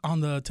be on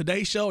the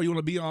Today Show? Or you want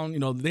to be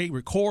on? They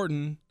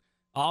recording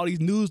all these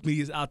news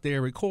medias out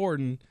there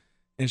recording,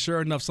 and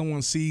sure enough,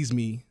 someone sees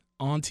me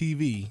on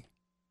TV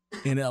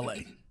in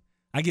L.A.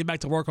 I get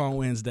back to work on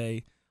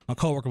Wednesday. My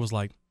coworker was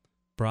like,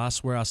 "Bro, I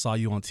swear I saw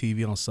you on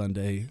TV on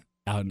Sunday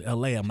out in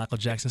L.A. at Michael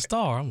Jackson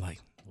Star." I'm like,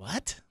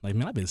 "What?" Like,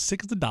 man, I've been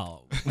sick as a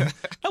dog.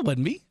 That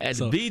wasn't me. At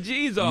the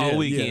BGs all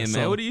weekend,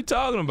 man. What are you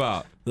talking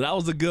about? That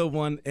was a good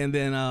one. And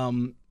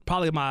then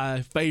probably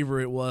my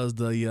favorite was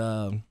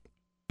the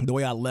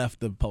way I left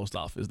the post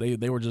office.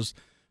 They were just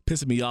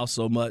pissing me off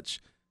so much.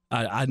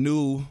 I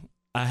knew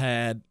I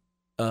had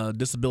a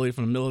disability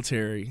from the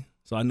military,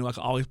 so I knew I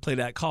could always play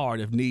that card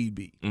if need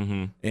be.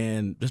 Mm-hmm.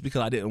 And just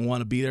because I didn't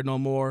want to be there no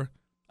more,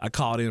 I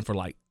called in for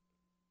like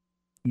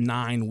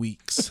 9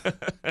 weeks.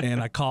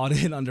 And I called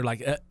in under like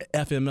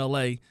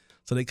FMLA,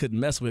 so they couldn't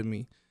mess with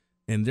me.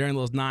 And during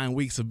those 9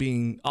 weeks of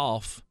being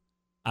off,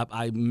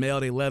 I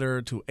mailed a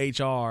letter to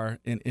HR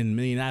in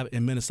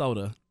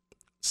Minnesota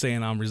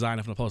saying I'm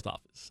resigning from the post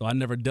office. So I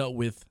never dealt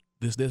with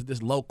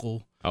this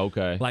local.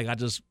 Okay. Like, I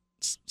just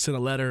sent a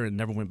letter and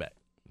never went back.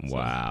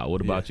 Wow.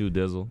 What about you,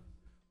 Dizzle?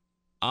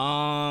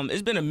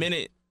 It's been a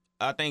minute.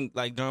 I think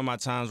like during my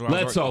times where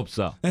Let's hope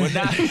so. When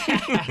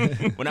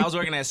I was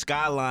working at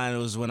Skyline, it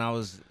was when I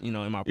was in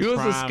my prime. You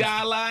was a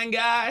Skyline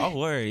guy? Oh,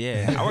 word,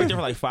 yeah. I worked there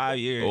for like 5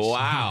 years.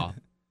 Wow.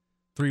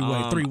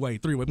 Three-way.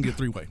 We can get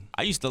three-way.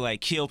 I used to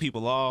like kill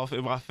people off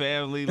in my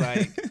family,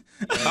 like.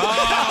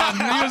 Oh,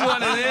 he was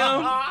one of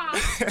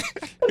them.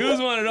 He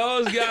was one of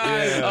those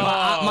guys.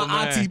 Yeah.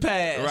 My auntie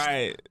passed.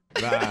 Right.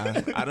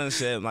 Nah, I done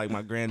said like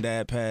my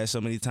granddad passed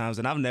so many times,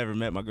 and I've never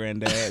met my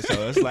granddad,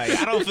 so it's like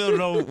I don't feel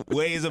no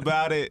ways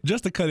about it.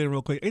 Just to cut in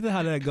real quick, ain't that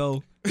how that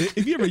go?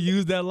 If you ever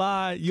use that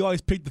lie, you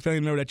always pick the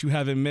family member that you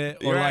haven't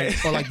met, or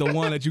like the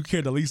one that you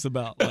care the least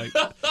about. Like,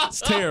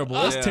 it's terrible.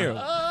 It's terrible.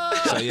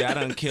 So yeah, I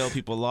done kill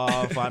people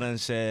off. I done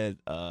said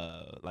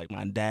like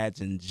my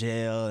dad's in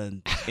jail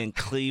and in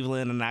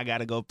Cleveland, and I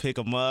gotta go pick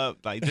him up.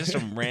 Like just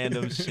some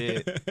random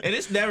shit, and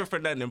it's never for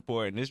nothing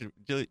important. It's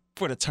just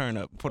for the turn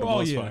up for the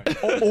most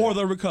part, or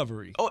the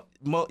recovery. Oh,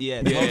 most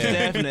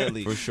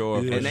definitely for sure.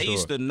 And they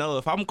used to know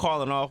if I'm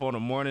calling off on a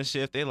morning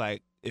shift, they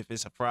like. If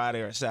it's a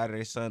Friday or a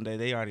Saturday, Sunday,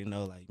 they already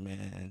know, like,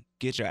 man,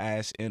 get your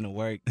ass into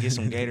work, get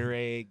some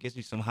Gatorade, get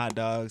you some hot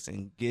dogs,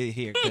 and get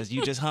here because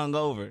you just hung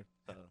over.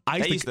 So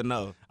they used to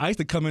know. I used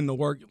to come into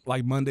work,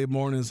 like, Monday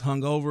mornings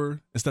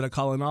hungover instead of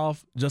calling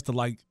off just to,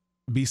 like,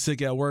 be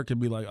sick at work and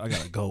be like, I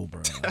got to go,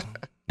 bro.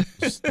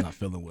 Just not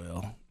feeling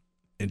well.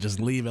 And just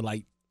leave it,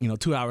 like,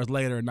 2 hours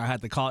later, and I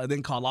had to call. It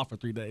didn't call off for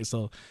 3 days.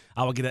 So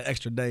I would get an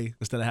extra day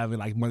instead of having,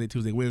 like, Monday,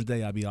 Tuesday,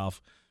 Wednesday, I'd be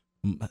off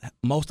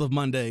most of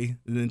Monday,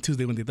 and then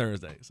Tuesday, Wednesday,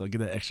 Thursday. So get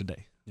that extra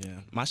day. Yeah,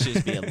 my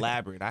shit's be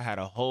elaborate. I had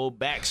a whole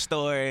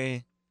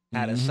backstory,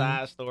 had a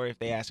side story if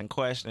they asking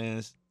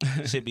questions.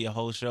 Should be a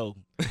whole show.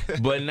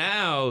 But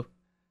now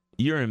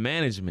you're in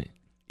management.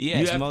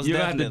 Yes, you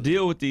have to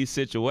deal with these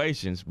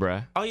situations,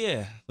 bruh. Oh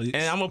yeah, and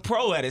I'm a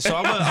pro at it, so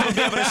I'm gonna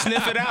be able to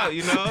sniff it out.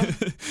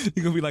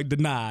 You're gonna be like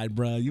denied,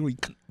 bruh. You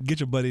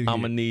get your buddy in here.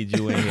 I'm gonna need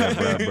you in here,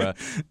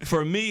 bruh.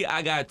 For me,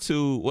 I got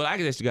two. Well, I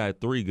guess you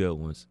got 3 good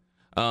ones.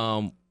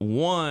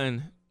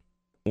 One,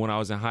 when I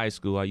was in high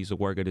school, I used to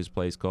work at this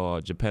place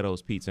called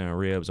Geppetto's Pizza and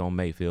Ribs on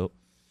Mayfield.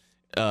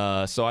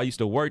 So I used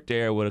to work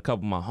there with a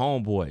couple of my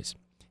homeboys.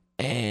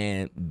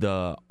 And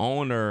the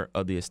owner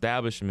of the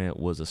establishment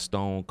was a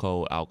stone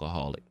cold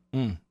alcoholic.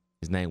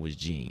 His name was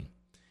Gene.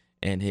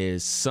 And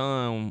his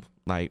son,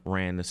 like,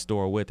 ran the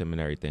store with him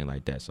and everything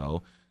like that.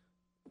 So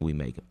we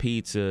making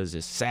pizzas.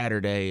 It's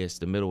Saturday. It's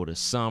the middle of the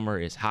summer.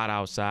 It's hot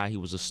outside. He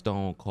was a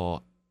stone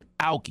cold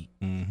alky.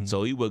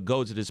 So he would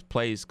go to this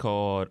place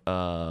called,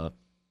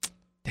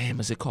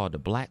 is it called the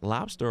Black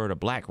Lobster or the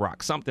Black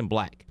Rock? Something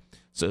black.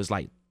 So it's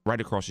like right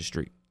across the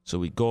street. So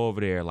we go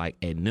over there like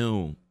at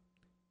noon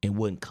and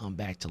wouldn't come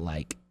back to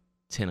like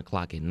 10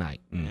 o'clock at night.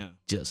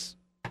 Just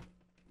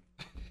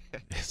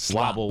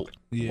wobble.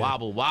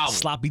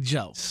 Sloppy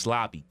Joe.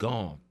 Sloppy,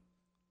 gone.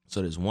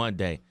 So there's one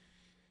day,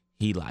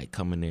 he like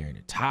coming there in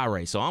a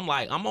tirade. So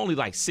I'm only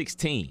like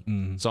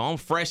 16. So I'm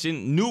fresh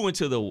and new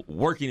into the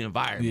working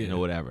environment or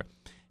whatever.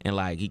 And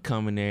like he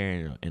coming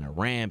there in a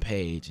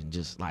rampage and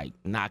just like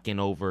knocking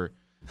over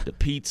the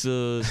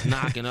pizzas,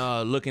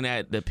 looking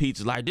at the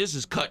pizzas like, this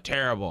is cut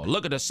terrible.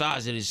 Look at the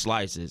size of these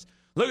slices.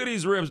 Look at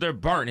these ribs, they're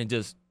burnt, and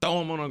just throw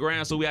them on the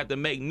ground. So we have to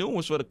make new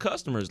ones for the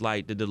customers.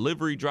 Like the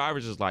delivery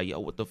drivers is like, yo,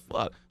 what the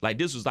fuck? Like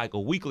this was like a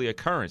weekly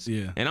occurrence.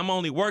 And I'm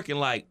only working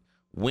like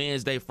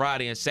Wednesday,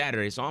 Friday, and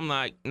Saturday. So I'm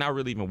like not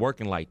really even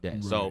working like that.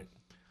 Right. So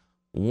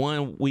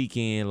one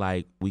weekend,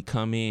 like we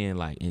come in,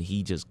 like, and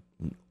he just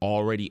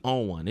already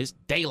on one. It's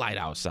daylight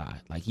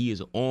outside. Like he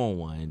is on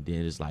one. And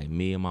then it's like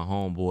me and my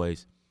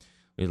homeboys.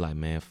 We're like,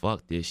 man,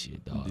 fuck this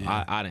shit, dog.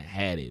 I done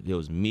had it. It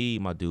was me,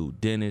 my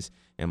dude Dennis,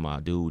 and my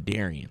dude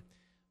Darian.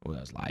 We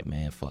was like,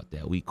 man, fuck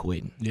that. We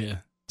quitting. Yeah.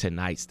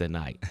 Tonight's the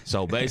night.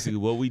 So basically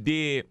what we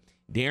did,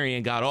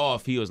 Darian got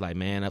off. He was like,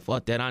 man,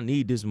 fuck that. I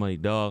need this money,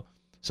 dog.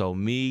 So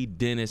me,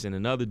 Dennis, and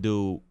another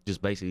dude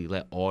just basically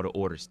let all the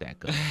orders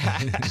stack up.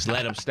 Just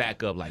let them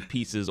stack up like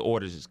pizzas,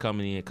 orders is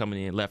coming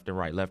in left and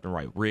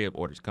right. Rib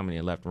orders coming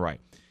in left and right.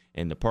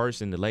 And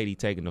the lady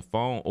taking the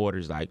phone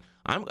orders like,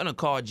 I'm going to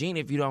call Gene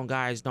if you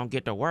guys don't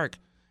get to work.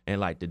 And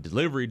like the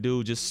delivery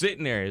dude just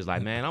sitting there is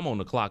like, man, I'm on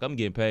the clock. I'm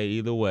getting paid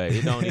either way.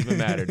 It don't even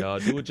matter,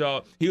 dog. Do what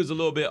y'all. He was a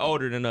little bit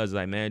older than us.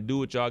 Like, man, do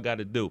what y'all got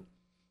to do.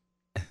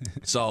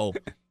 So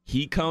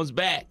he comes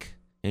back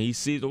and he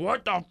sees,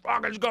 what the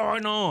fuck is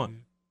going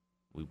on?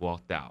 We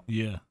walked out.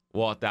 Yeah.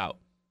 Walked out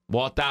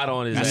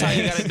on his That's ass. how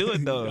you gotta do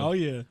it though. Oh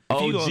yeah.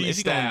 If you gonna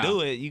style.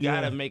 do it, you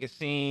gotta make a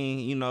scene.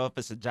 You know, if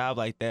it's a job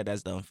like that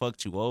that's done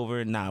fucked you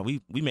over. Nah,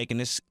 we making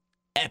this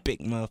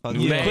epic,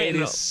 motherfucker. Man,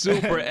 it's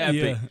super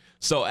epic. Yeah.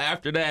 So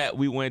after that,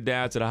 we went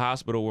down to the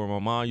hospital where my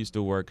mom used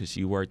to work because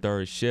she worked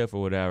third shift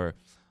or whatever.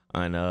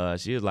 And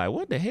she was like,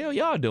 what the hell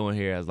y'all doing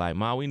here? I was like,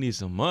 Mom, we need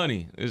some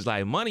money. It's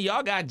like, money?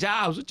 Y'all got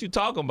jobs. What you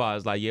talking about?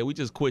 It's like, yeah, we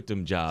just quit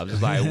them jobs.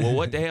 It's like, well,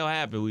 what the hell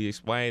happened? We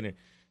explained it.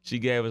 She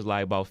gave us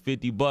like about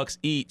 $50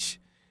 each.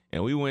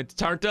 And we went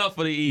turned up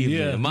for the evening.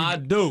 Yeah. My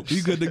dukes.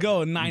 You good to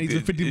go. 90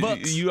 to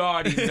 $50. You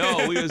already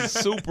know. We was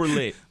super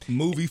lit.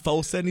 Movie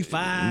 $4.75.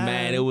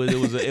 Man, it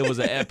was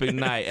an epic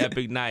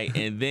night.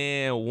 And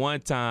then one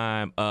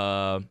time,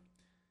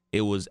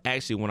 it was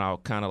actually when I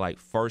kind of like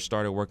first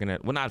started working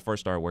when I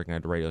first started working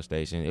at the radio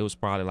station. It was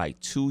probably like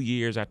 2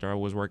 years after I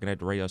was working at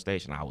the radio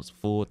station. I was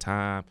full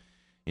time,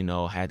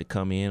 had to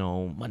come in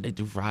on Monday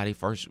through Friday,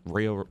 first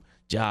real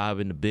job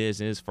in the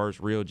business, first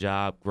real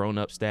job, grown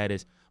up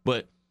status.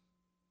 But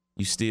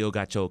you still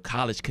got your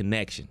college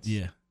connections.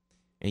 Yeah.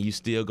 And you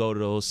still go to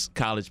those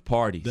college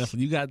parties.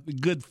 Definitely. You got a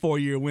good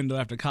 4-year window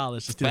after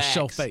college to still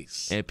show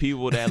face. And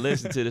people that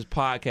listen to this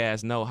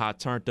podcast know how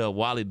turned up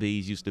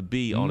Wallabies used to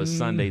be on a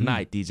Sunday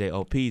night. DJ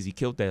OPs, he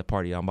killed that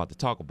party I'm about to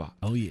talk about.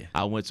 Oh, yeah.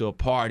 I went to a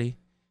party,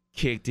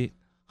 kicked it,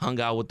 hung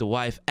out with the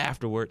wife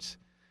afterwards,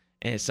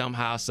 and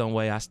somehow, some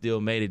way, I still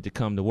made it to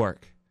come to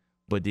work.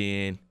 But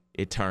then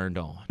it turned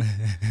on.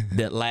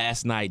 That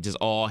last night just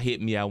all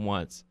hit me at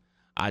once.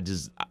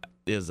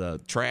 There's a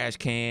trash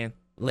can.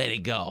 Let it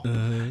go.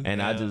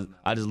 And I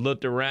just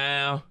looked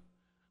around.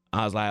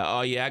 I was like,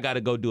 oh, yeah, I got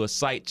to go do a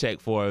site check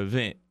for an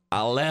event.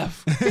 I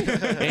left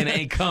and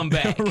ain't come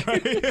back.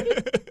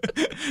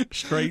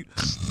 Straight.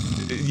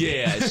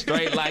 Yeah,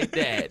 straight like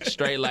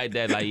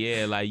that. Like,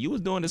 yeah, like you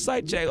was doing the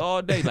site check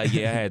all day. Like,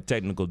 yeah, I had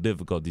technical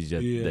difficulties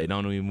yesterday.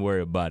 Don't even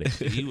worry about it.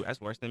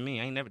 That's worse than me.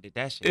 I ain't never did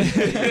that shit.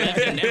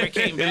 It never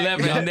came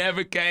back.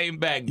 Never came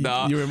back,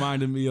 dog. You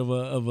reminded me of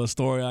a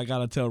story I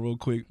gotta tell real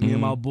quick. Me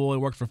and my boy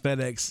worked for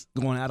FedEx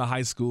going out of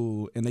high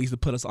school, and they used to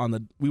put us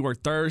on we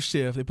worked third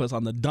shift. They put us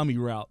on the dummy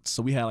route,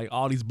 so we had like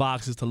all these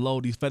boxes to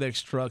load these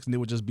FedEx trucks, and it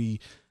would just be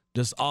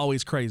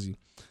always crazy.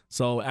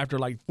 So after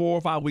like 4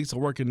 or 5 weeks of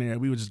working there,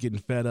 we were just getting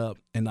fed up,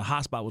 and the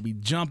hotspot would be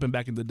jumping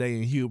back in the day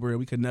in Huber, and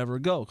we could never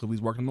go because we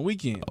was working on the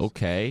weekends.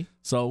 Okay.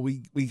 So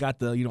we got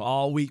the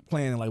all week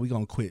planning like we're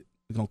gonna quit.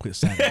 We're gonna quit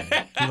Saturday.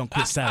 We're gonna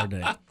quit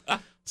Saturday.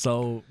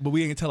 So, but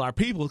we didn't tell our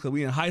people because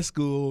we in high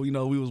school.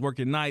 We was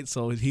working nights,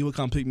 so he would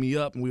come pick me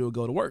up, and we would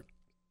go to work.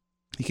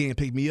 He came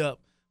pick me up.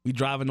 We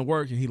driving to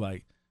work, and he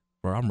like,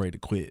 bro, I'm ready to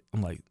quit.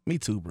 I'm like, me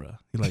too, bro.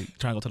 He like,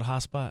 trying to go to the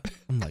hotspot.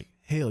 I'm like,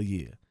 hell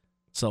yeah.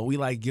 So we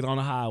like get on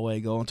the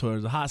highway, going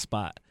towards the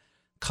hotspot,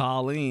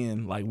 call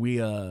in, like we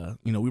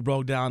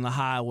broke down the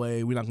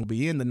highway. We're not gonna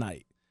be in the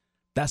night.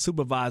 That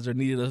supervisor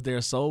needed us there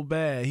so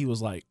bad. He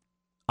was like,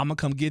 I'm gonna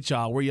come get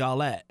y'all. Where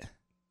y'all at?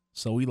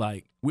 So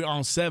we're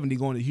on 70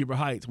 going to Huber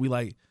Heights. We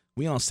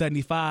on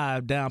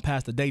 75 down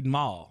past the Dayton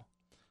Mall.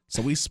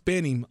 So we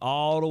spin him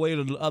all the way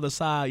to the other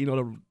side,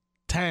 the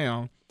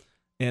town,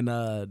 and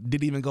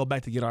didn't even go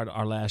back to get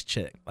our last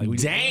check. Like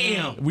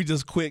we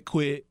just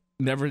quit.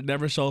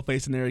 Never show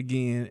face in there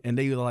again. And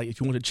they were like, if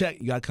you want to check,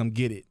 you gotta come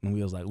get it. And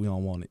we was like, we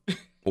don't want it.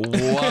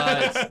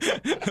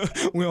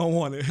 What? We don't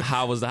want it.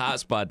 How was the hot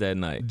spot that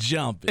night?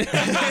 Jumping.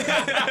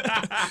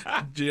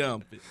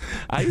 Jumping.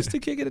 I used to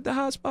kick it at the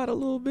hot spot a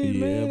little bit,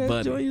 man.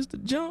 That joint used to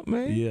jump,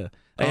 man. Yeah.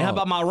 Hey, how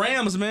about my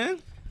Rams, man?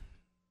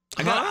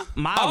 I got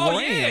my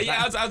Rams.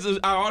 Yeah.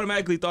 I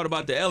automatically thought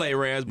about the LA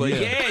Rams, but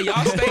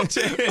y'all stay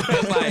tuned. I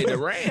was like, the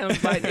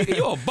Rams, like, nigga,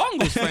 you a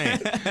Bungles fan.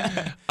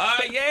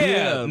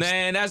 Yeah,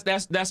 man,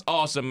 that's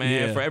awesome,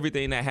 man. Yeah. For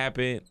everything that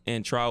happened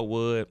in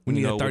Trotwood, We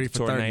need a with 30 the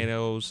for 30.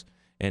 tornadoes,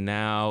 and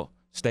now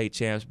state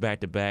champs back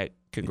to back.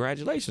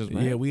 Congratulations,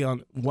 man. Yeah, we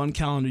on one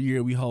calendar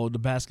year we hold the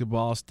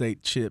basketball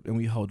state chip and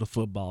we hold the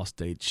football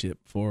state chip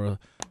for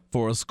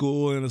a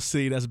school in a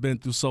city that's been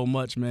through so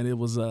much, man. It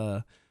was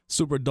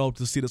super dope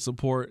to see the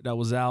support that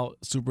was out.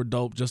 Super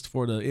dope just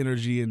for the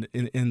energy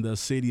in the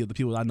city of the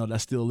people I know that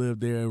still live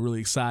there. Really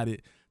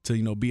excited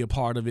to be a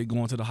part of it.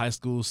 Going to the high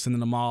school,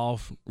 sending them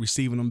off,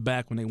 receiving them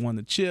back when they won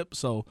the chip.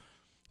 So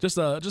just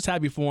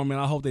happy for them,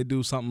 and I hope they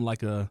do something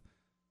like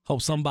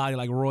hope somebody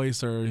like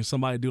Royce or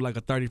somebody do like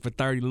a 30 for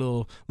 30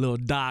 little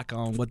doc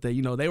on what they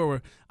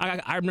were.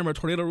 I remember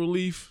tornado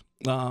relief.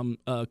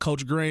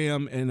 Coach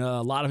Graham and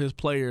a lot of his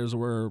players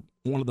were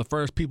one of the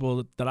first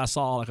people that I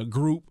saw, like a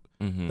group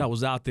that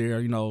was out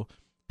there,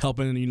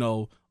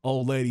 helping,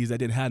 old ladies that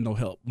didn't have no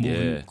help,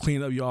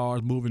 cleaning up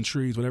yards, moving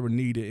trees, whatever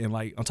needed. And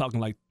I'm talking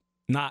like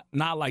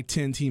not like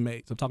 10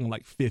 teammates. I'm talking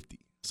like 50.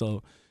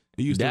 So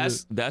it used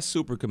that's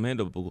super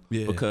commendable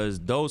because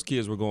those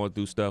kids were going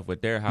through stuff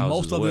with their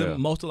houses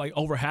most of like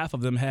over half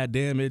of them had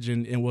damage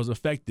and was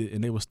affected,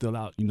 and they were still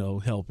out,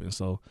 helping.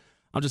 So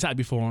I'm just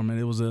happy for them, and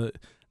it was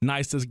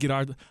nice to get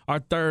our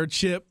third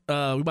chip.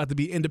 We're about to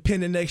be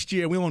independent next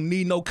year. We don't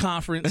need no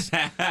conference.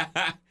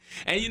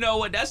 And you know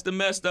what? That's the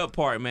messed up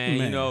part, man.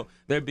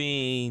 They're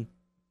being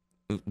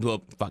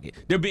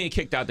They're being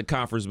kicked out the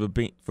conference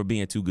for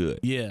being too good.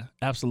 Yeah,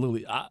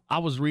 absolutely. I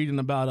was reading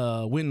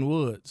about Winton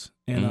Woods,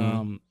 and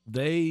I'm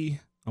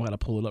gonna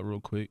pull it up real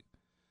quick.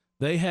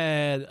 They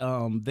had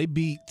they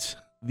beat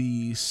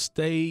the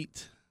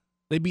state.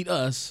 They beat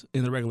us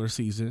in the regular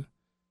season.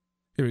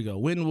 Here we go.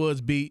 Winton Woods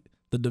beat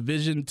the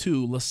Division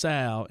II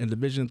LaSalle and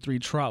Division III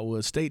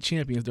Trotwood, state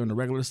champions during the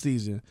regular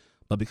season.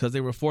 But because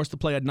they were forced to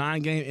play a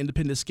 9-game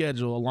independent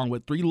schedule along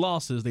with 3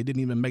 losses, they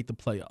didn't even make the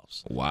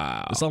playoffs.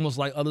 Wow. It's almost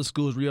like other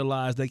schools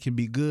realize they can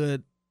be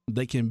good.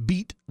 They can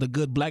beat the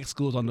good black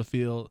schools on the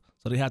field,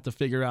 so they have to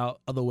figure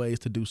out other ways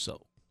to do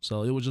so.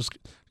 So it was just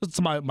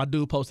somebody, my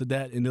dude posted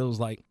that, and it was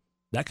like,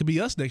 that could be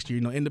us next year.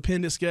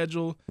 Independent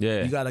schedule.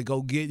 Yeah. You gotta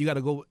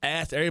go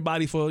ask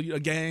everybody for a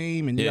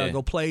game, and you gotta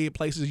go play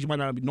places you might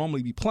not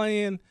normally be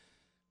playing,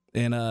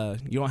 and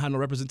you don't have no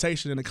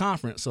representation in the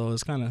conference. So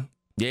it's kind of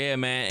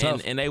man.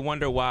 And they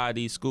wonder why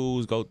these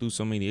schools go through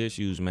so many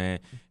issues, man.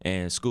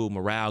 And school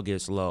morale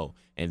gets low,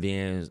 and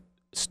then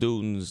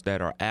students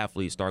that are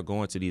athletes start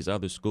going to these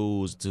other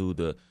schools, to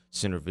the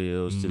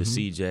Centervilles, to the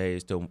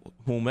CJs, to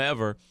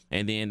whomever,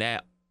 and then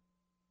that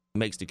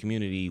makes the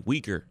community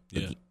weaker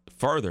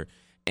further.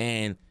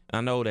 And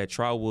I know that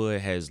Trotwood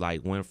has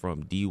went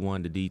from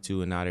D1 to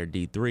D2 and now they're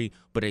D3,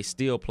 but they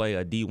still play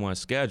a D1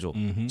 schedule.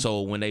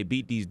 So when they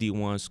beat these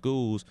D1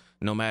 schools,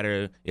 no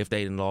matter if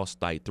they lost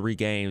 3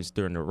 games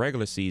during the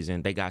regular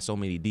season, they got so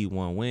many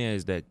D1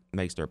 wins that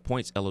makes their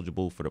points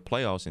eligible for the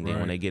playoffs. And then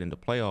when they get into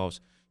playoffs,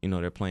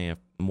 they're playing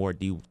more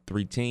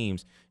D3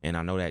 teams. And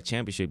I know that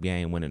championship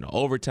game went into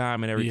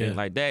overtime and everything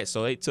like that.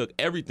 So they took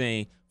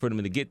everything for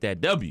them to get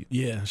that W.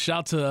 Yeah,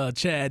 shout to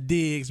Chad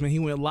Diggs, man. He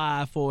went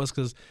live for us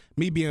because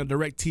me being on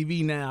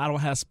DirecTV now, I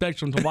don't have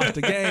Spectrum to watch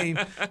the game.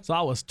 So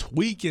I was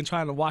tweaking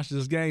trying to watch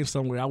this game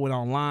somewhere. I went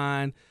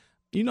online.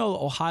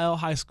 Ohio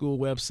High School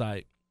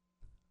website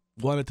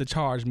wanted to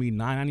charge me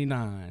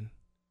 $9.99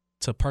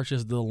 to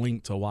purchase the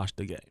link to watch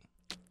the game.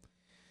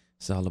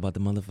 It's all about the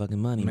motherfucking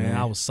money, man.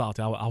 I was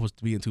salty. I was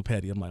being too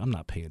petty. I'm like, I'm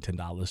not paying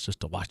 $10 just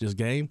to watch this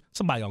game.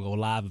 Somebody gonna go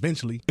live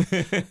eventually.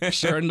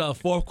 Sure enough,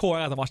 fourth quarter,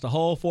 I had to watch the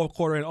whole fourth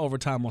quarter in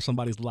overtime on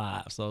somebody's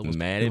live. So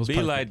it was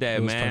be like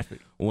that, man.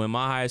 Perfect. When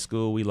my high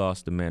school, we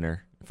lost to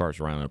Mentor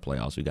first round of the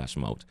playoffs. We got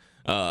smoked.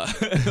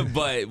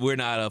 But we're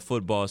not a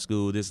football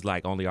school. This is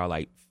only our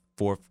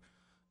 4th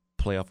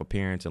playoff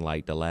appearance in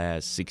the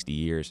last 60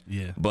 years.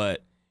 Yeah.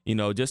 But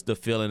just the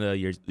feeling of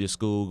your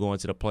school going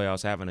to the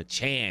playoffs, having a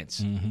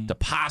chance to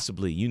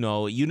possibly, you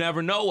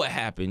never know what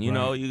happened.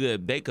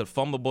 They could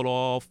fumble the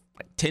ball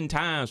 10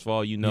 times for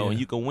all you know, and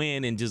you can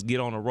win and just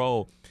get on a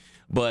roll.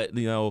 But,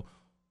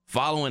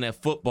 following that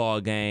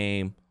football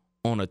game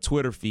on a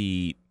Twitter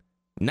feed,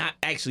 not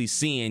actually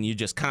seeing, you're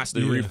just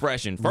constantly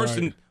refreshing. First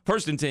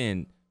and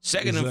 10,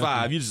 second and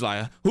 5, you're just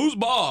like, whose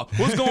ball?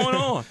 What's going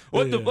on?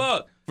 What the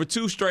fuck? For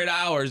 2 straight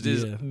hours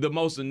is the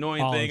most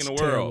annoying thing in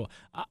the world.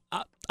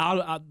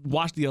 I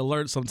watch the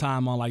alert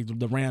sometime on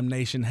the Ram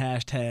Nation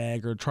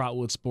hashtag or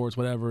Trotwood Sports,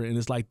 whatever, and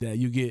it's like that.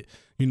 You get,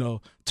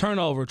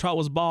 turnover,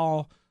 Trotwood's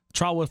ball,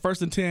 Trotwood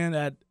 1st and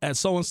 10 at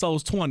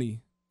so-and-so's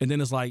 20. And then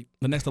it's the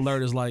next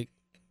alert is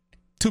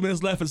 2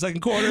 minutes left in the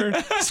second quarter,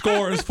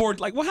 score is 4.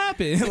 What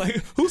happened?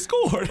 Who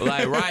scored? Keep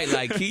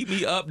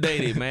me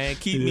updated, man.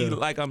 Keep me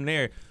I'm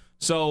there.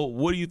 So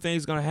what do you think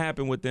is going to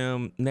happen with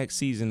them next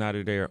season now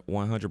that they're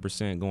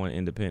 100% going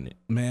independent?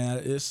 Man,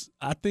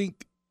 I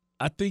think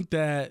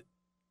that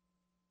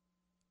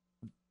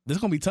this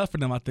is going to be tough for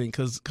them, I think,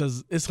 because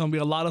it's going to be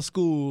a lot of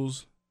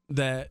schools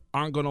that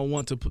aren't going to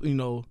want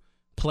to,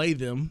 play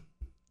them.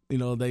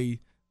 They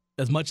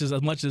as much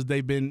as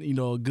they've been,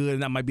 good,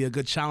 and that might be a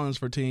good challenge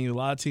for teams. A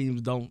lot of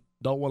teams don't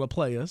want to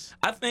play us.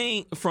 I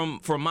think from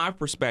my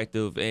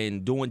perspective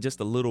and doing just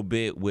a little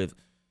bit with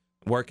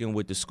working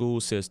with the school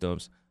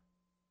systems,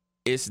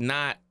 it's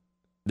not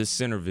the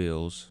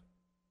Centervilles,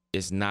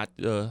 it's not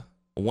the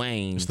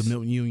Waynes, it's the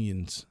Milton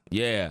Unions.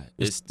 Yeah,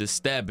 it's the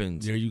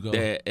Stebbins. There you go.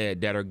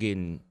 That are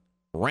getting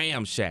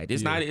ramshacked.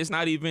 It's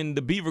not even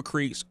the Beaver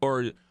Creeks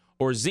or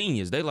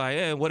Xenias.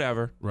 They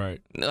whatever. Right.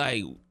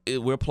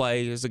 We'll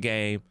play. It's a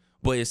game.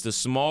 But it's the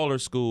smaller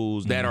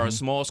schools that are a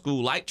small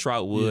school like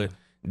Trotwood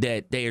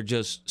that they are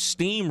just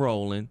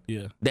steamrolling.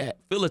 Yeah. That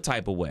feel a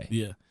type of way.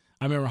 Yeah.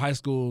 I remember high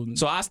school.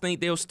 So I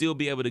think they'll still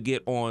be able to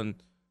get on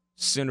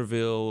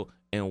Centerville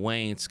and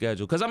Wayne's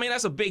schedule. Because, I mean,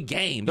 that's a big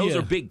game. Those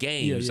are big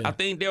games. Yeah. I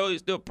think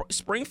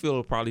Springfield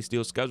will probably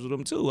still schedule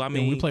them, too. I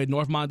mean, we played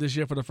Northmont this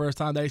year for the first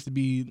time.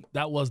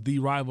 That was the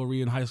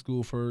rivalry in high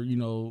school for,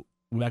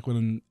 back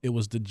when it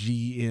was the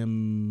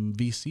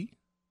GMVC,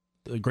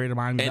 the Greater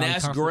Miami and Valley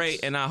that's Conference. great,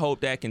 and I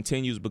hope that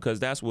continues because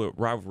that's what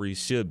rivalries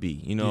should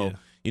be.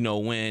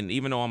 When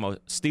even though I'm a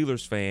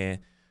Steelers fan,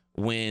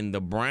 when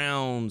the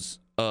Browns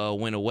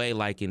went away,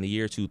 like in the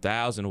year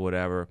 2000 or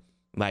whatever,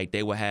 like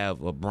they would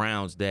have a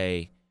Browns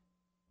Day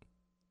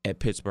at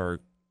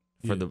Pittsburgh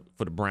for the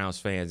Browns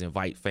fans,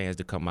 invite fans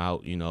to come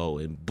out,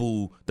 and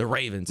boo the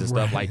Ravens and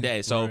stuff like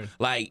that. So,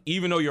 like,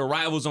 even though your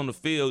rivals on the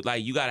field,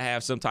 like, you got to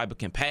have some type of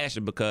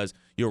compassion because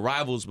your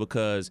rivals,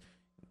 because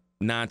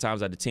 9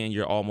 times out of 10,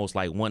 you're almost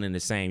like one and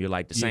the same. You're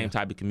like the same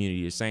type of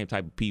community, the same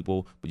type of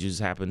people, but you just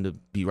happen to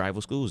be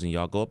rival schools and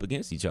y'all go up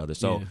against each other.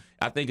 So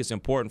I think it's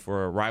important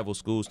for rival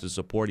schools to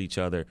support each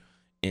other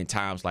in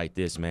times like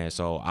this, man.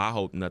 So I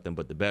hope nothing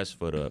but the best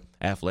for the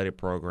athletic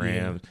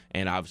programs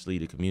and obviously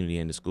the community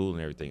and the school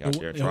and everything out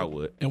there at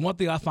Trotwood. And one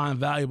thing I find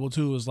valuable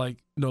too is like,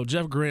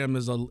 Jeff Graham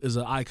is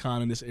an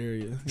icon in this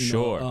area.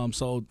 Sure.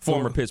 So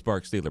former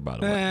Pittsburgh Steeler, by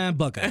the way.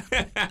 Buckeye.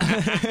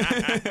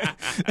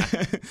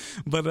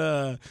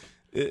 But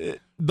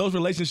those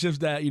relationships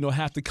that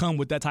have to come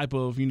with that type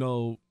of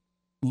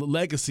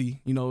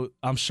legacy,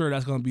 I'm sure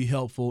that's going to be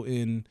helpful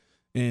in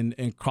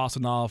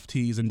crossing off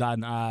T's and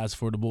dotting I's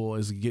for the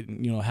boys,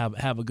 getting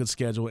have a good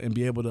schedule and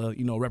be able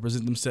to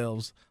represent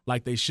themselves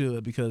like they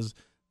should, because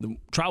the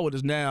Trotwood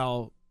is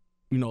now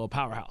a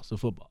powerhouse of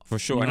football for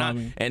sure.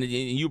 And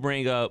you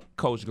bring up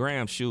Coach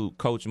Graham. Shoot,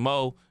 Coach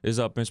Mo is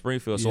up in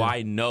Springfield, so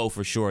I know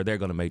for sure they're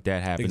going to make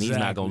that happen. Exactly.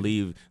 He's not going to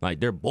leave, like,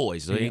 they're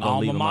boys. So they ain't going to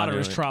leave them out.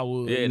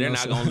 Trotwood. Yeah, they're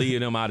not going to leave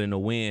them out in the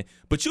wind.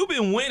 But you've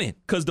been winning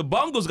because the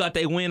Bungles got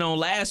their win on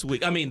last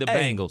week. I mean, the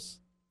Bengals.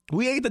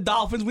 We ain't the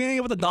Dolphins. We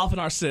ain't with the Dolphin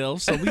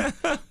ourselves. So we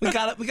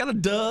got a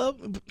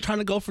dub. Trying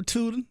to go for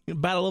 2.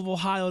 Battle of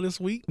Ohio this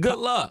week. Good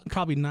luck.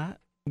 Probably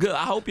not. Good.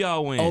 I hope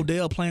y'all win.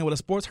 Odell playing with a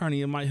sports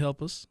hernia might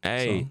help us.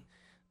 Hey,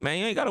 man,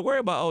 you ain't got to worry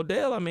about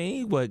Odell. I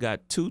mean, he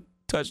got 2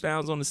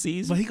 touchdowns on the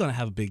season. But he's gonna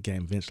have a big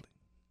game eventually.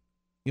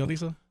 You don't think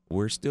so?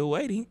 We're still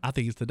waiting. I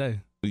think it's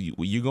today.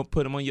 You gonna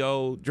put him on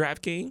your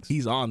DraftKings?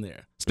 He's on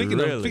there. Speaking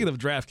of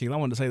DraftKings, I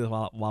wanted to say this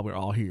while we're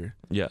all here.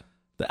 Yeah.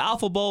 The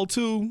Alpha Bowl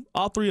 2,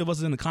 all 3 of us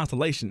is in the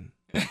constellation.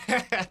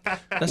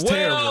 That's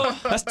terrible.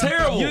 That's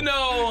terrible.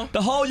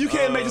 The whole You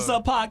Can't Make This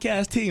Up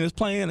podcast team is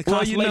playing the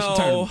constellation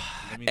tournament.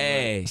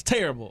 Hey, it's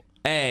terrible.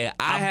 Hey,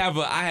 I have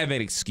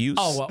an excuse.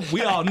 Oh, well,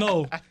 we all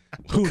know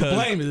who the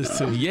blame is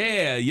to.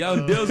 Yeah,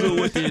 Young Dizzle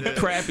with your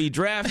crappy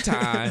draft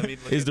time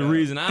is the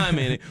reason I'm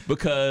in it,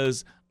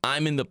 because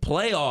I'm in the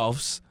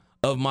playoffs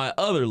of my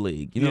other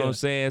league. You know what I'm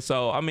saying?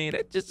 So, I mean,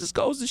 it just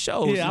goes to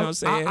show. Yeah, you know what I'm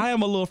saying? I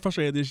am a little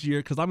frustrated this year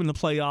because I'm in the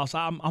playoffs.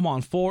 I'm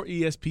on 4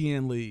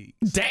 ESPN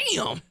leagues.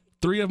 Damn.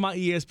 3 of my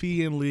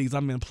ESPN leagues,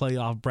 I'm in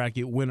playoff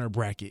bracket, winner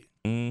bracket.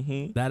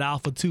 Mm-hmm. That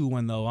Alpha 2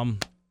 one, though, I'm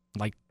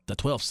like the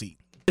 12th seed.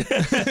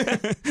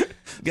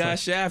 Got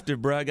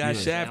shafted, bro. Got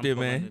shafted,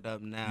 man. It up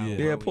now.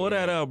 Yeah, pull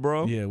that up,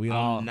 bro. Yeah,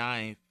 I'm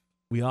 9th.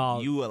 We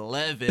all. You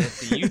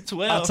 11th. You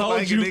 12th. I told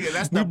like, you. Nigga,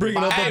 that's we bring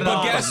it up. Hey,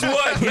 but guess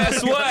what?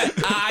 Guess what?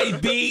 I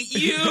beat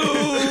you,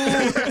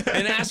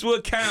 and that's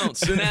what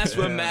counts, and that's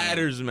what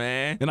matters,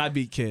 man. And I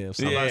beat Kev.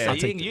 So yeah,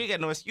 you ain't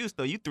got no excuse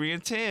though. You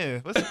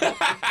 3-10.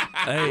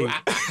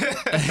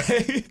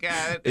 Hey,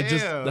 God it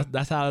damn. just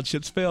that's how the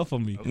chips fell for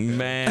me.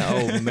 Man,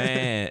 oh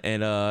man,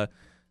 and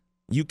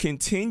you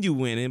continue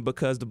winning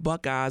because the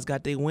Buckeyes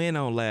got their win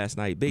on last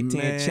night. Big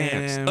Ten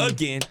champs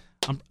again.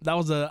 I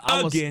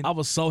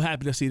was so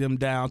happy to see them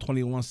down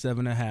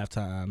 21-7 at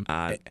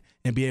halftime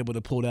and be able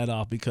to pull that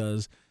off,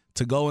 because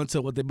to go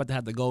into what they're about to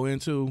have to go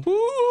into,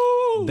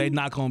 they're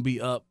not going to be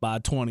up by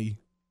 20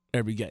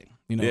 every game.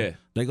 They're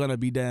going to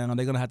be down.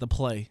 They're going to have to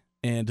play.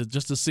 And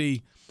just to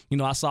see, I'm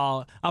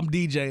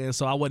DJing,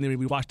 so I wasn't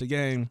even watch the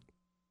game,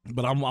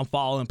 but I'm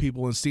following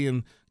people and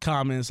seeing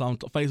comments on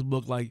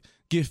Facebook like,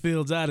 "Get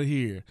Fields out of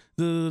here."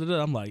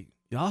 I'm like,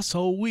 y'all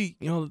so weak.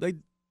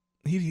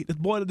 The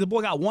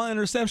boy got 1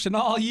 interception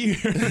all year.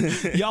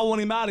 Y'all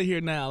want him out of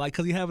here now, like,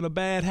 because he's having a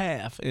bad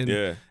half. And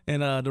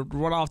to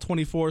run off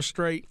 24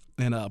 straight.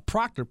 And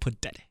Proctor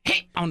put that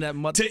hit on that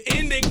mother to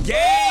end the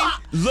game.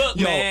 Look,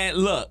 man,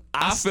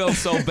 I felt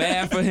so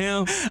bad for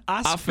him.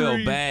 I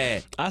felt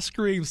bad. I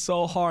screamed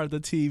so hard at the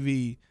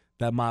TV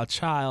that my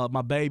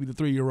baby, the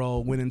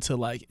 3-year-old, went into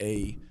like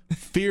a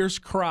fierce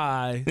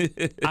cry.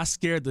 I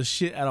scared the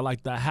shit out of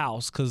like the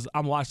house because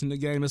I'm watching the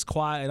game. It's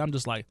quiet, and I'm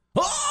just like,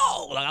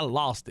 oh, like I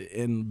lost it.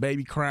 And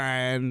baby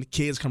crying,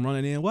 kids come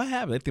running in. What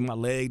happened? They think my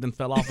leg done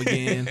fell off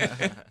again.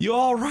 You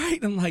all right?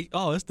 I'm like,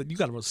 oh, you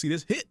got to see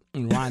this hit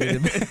and wind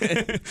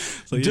it.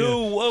 So,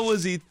 dude, what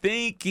was he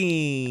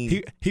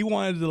thinking? He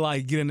wanted to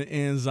like get in the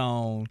end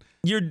zone.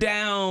 You're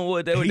down.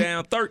 What? They were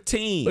down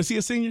 13. Was he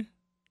a senior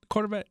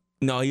quarterback?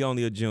 No, he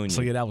only a junior.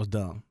 So yeah, that was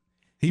dumb.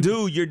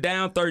 Dude, you're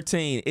down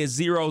 13. It's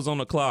zeros on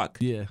the clock.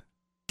 Yeah.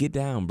 Get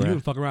down, bro. You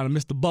didn't fuck around and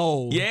miss the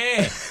bowl.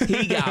 Yeah.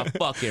 He got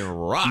fucking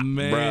rocked,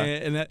 man. bro.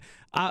 And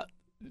I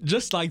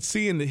just like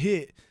seeing the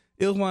hit,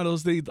 It was one of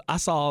those things I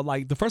saw.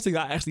 Like the first thing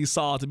I actually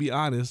saw, to be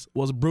honest,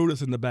 was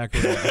Brutus in the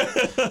background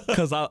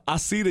because I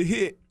see the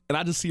hit. And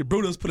I just see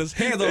Brutus put his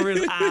hands over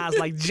his eyes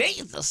like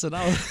Jesus. And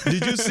I was,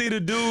 Did you see the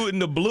dude in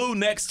the blue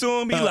next to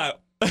him? He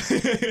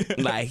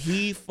like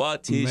he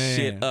fucked his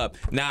shit up.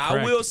 Now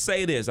I will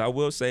say this,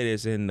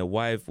 and the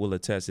wife will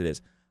attest to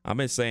this. I've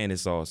been saying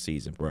this all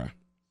season, bro.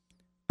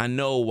 I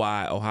know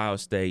why Ohio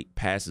State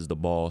passes the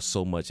ball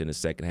so much in the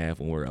second half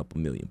when we're up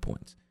 1,000,000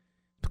 points.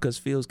 Because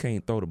Fields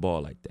can't throw the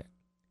ball like that.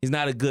 He's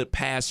not a good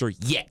passer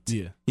yet.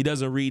 Yeah. He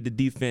doesn't read the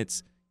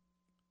defense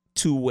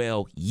too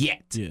well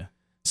yet. Yeah.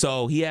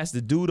 So he has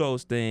to do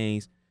those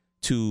things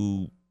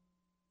to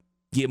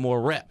get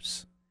more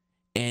reps.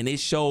 And it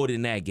showed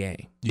in that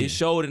game. Yeah. It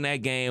showed in that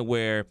game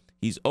where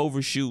he's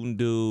overshooting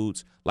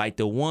dudes. Like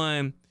the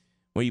one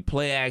where he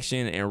play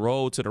action and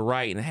rolled to the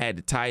right and had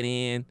the tight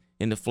end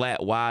in the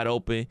flat wide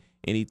open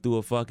and he threw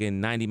a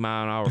fucking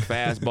 90-mile-an-hour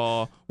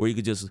fastball where you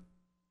could just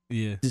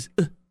little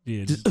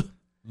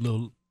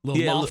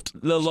loft.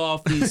 Little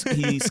loft,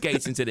 he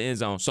skates into the end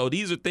zone. So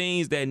these are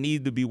things that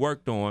need to be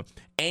worked on.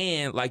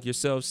 And like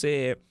yourself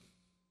said,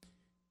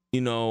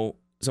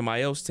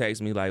 somebody else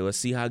texted me like, let's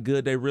see how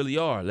good they really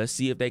are. Let's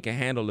see if they can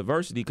handle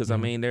adversity because,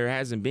 there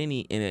hasn't been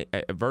any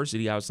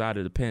adversity outside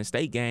of the Penn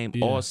State game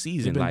all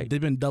season.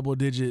 They've been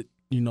double-digit,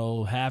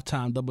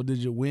 halftime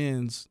double-digit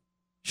wins.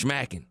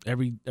 Schmacking.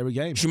 Every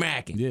game.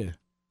 Schmacking. Yeah.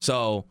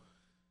 So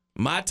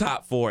my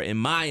top 4, in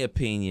my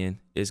opinion,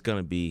 is going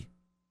to be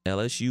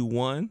LSU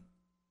 1,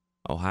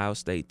 Ohio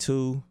State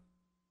 2,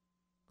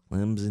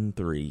 Clemson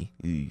 3,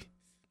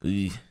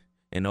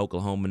 and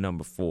Oklahoma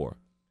number 4.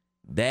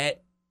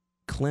 That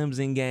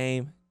Clemson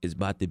game is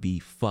about to be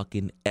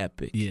fucking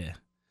epic. Yeah.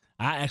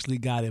 I actually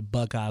got it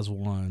Buckeyes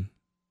 1.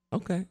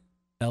 Okay.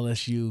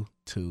 LSU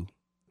 2.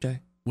 Okay.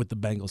 With the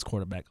Bengals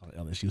quarterback on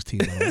LSU's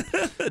team.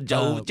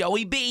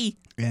 Joey B.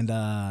 And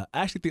I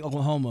actually think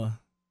Oklahoma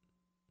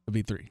will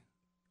be 3.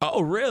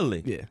 Oh,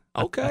 really? Yeah.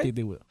 Okay. I think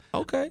they will.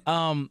 Okay.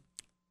 I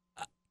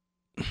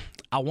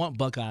want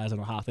Buckeyes and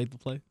Ohio State to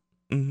play.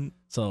 Mm-hmm.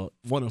 So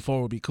 1 and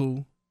 4 would be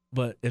cool.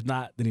 But if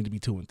not, they need to be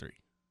 2 and 3.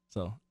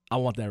 So I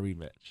want that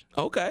rematch.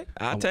 Okay.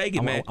 I'll take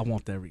it, man. I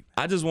want that rematch.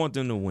 I just want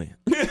them to win.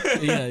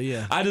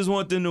 Yeah. I just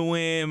want them to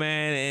win,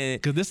 man.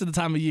 Because this is the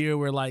time of year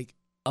where, like,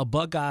 a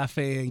Buckeye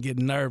fan get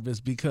nervous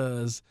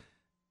because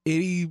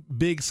any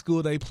big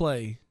school they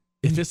play,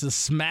 if it's a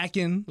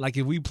smacking, like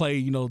if we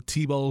play,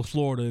 Tebow,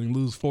 Florida and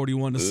lose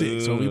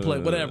 41-6, or we play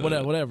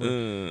whatever,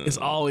 it's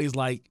always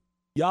like,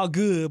 y'all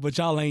good, but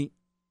y'all ain't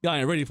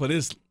ready for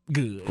this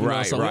good.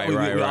 Right.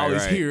 We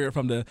always hear it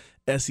from the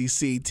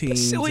SEC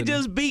teams. So we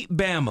just beat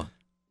Bama.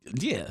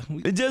 Yeah.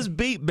 We just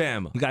beat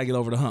Bama. We got to get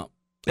over the hump.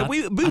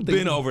 We've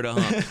been over the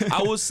hump.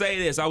 I will say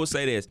this.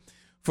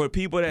 For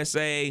people that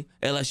say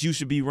LSU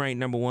should be ranked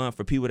number 1,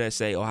 for people that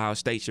say Ohio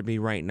State should be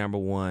ranked number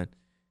 1,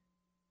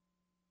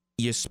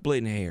 you're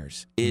splitting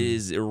hairs. It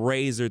is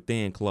razor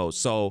thin close.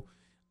 So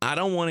I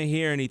don't want to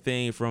hear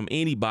anything from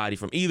anybody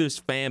from either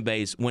fan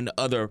base when the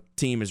other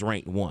team is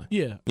ranked 1.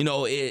 Yeah.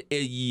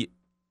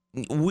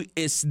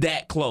 It's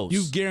that close.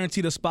 You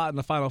guaranteed a spot in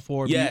the Final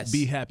Four. Yes.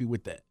 Be happy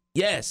with that.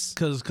 Yes.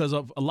 Because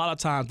a lot of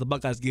times the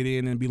Buckeyes get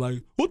in and be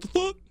like, what the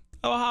fuck?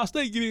 Ohio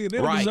State get in. They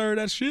don't deserve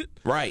that shit.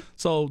 Right.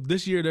 So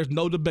this year, there's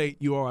no debate.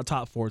 You are a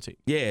top 4 team.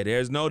 Yeah,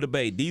 there's no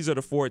debate. These are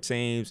the 4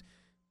 teams.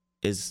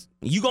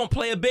 You going to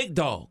play a big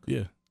dog.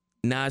 Yeah.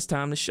 Now it's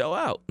time to show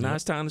out. Now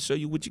it's time to show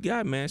you what you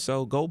got, man.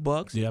 So go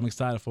Bucks. Yeah, I'm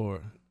excited for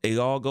it. It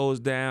all goes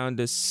down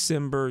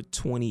December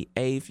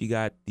 28th. You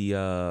got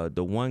the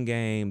one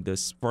game, the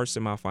first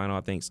semifinal,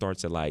 I think,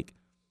 starts at like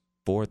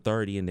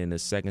 4:30, and then the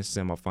second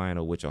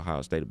semifinal, which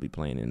Ohio State will be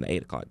playing in the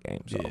 8 o'clock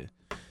game. So yeah.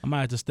 I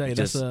might have to stay.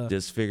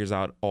 Just figures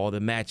out all the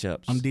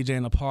matchups. I'm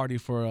DJing a party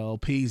for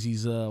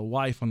Opeezy's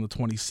wife on the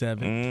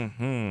 27th.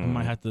 Mm-hmm. I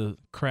might have to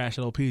crash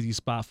at Opeezy's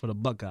spot for the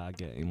Buckeye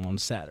game on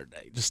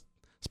Saturday. Just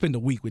spend a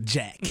week with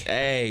Jack.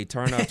 Hey,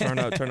 turn up.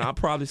 I'm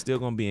probably still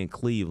gonna be in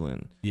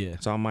Cleveland. Yeah.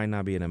 So I might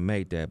not be able to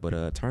make that,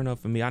 but turn up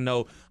for me. I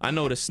know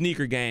the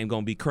sneaker game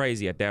gonna be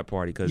crazy at that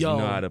party because you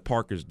know how the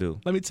Parkers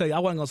do. Let me tell you, I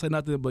wasn't gonna say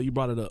nothing, but you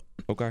brought it up.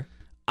 Okay.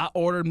 I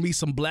ordered me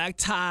some black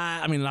tie.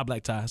 I mean, not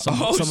black tie. Shit!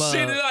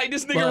 Like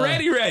this nigga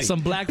ready.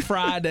 Some Black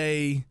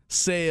Friday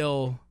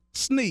sale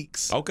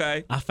sneaks.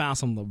 Okay. I found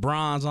some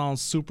LeBrons on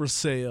super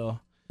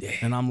sale. Yeah.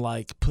 And I'm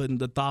like putting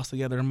the thoughts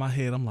together in my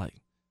head. I'm like,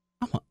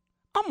 I'm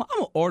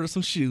gonna order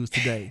some shoes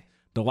today.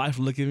 The wife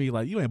look at me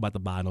like, you ain't about to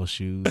buy no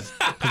shoes.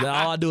 Because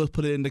all I do is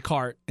put it in the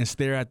cart and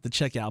stare at the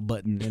checkout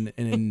button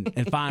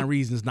and find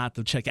reasons not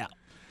to check out.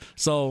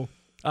 So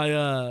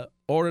I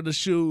ordered the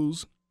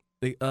shoes.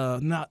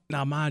 Now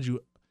mind you,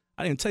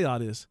 I didn't tell y'all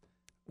this.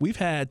 We've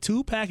had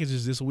 2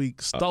 packages this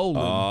week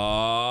stolen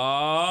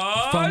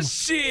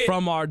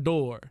from our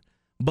door.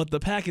 But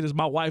the packages,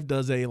 my wife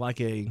does I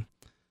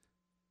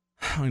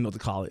don't even know what to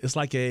call it. It's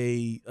like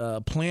a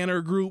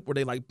planner group where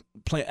they like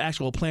play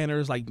actual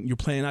planners, like you're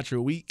planning out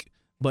your week,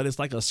 but it's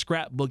like a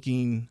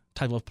scrapbooking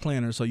type of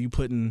planner. So you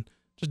put in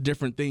just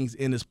different things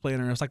in this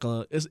planner. It's like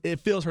it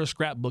fills her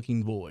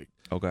scrapbooking void.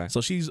 Okay. So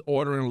she's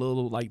ordering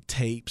little like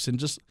tapes and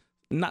just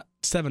not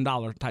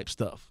 $7 type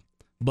stuff.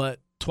 But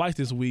twice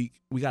this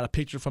week, we got a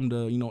picture from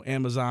the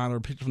Amazon or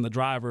a picture from the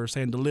driver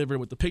saying deliver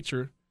with the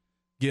picture.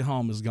 Get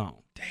home is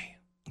gone.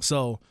 Damn.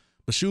 So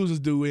the shoes is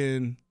due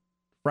in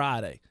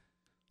Friday.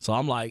 So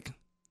I'm like,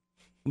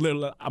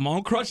 literally, I'm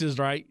on crutches,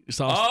 right?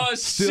 So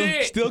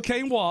still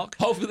can't walk.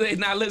 Hopefully they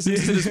not listening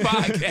to this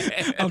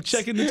podcast. I'm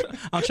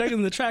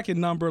checking the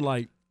tracking number,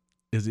 like,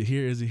 is it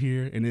here? Is it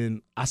here? And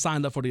then I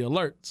signed up for the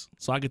alerts.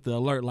 So I get the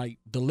alert like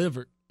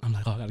delivered. I'm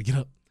like, oh, I gotta get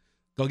up.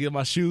 Go get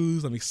my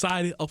shoes. I'm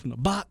excited. Open the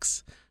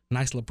box.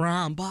 Nice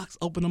LeBron box.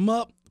 Open them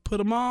up. Put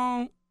them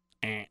on.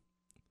 And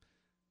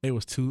they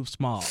was too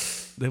small.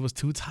 They was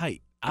too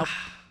tight. I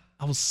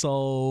was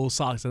so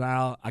sorry. So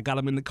now I got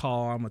them in the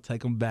car. I'm going to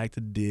take them back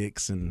to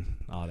Dick's and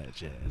all that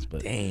jazz.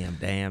 But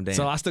Damn.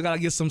 So I still got to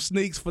get some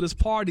sneaks for this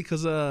party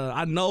because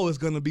I know it's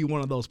going to be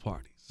one of those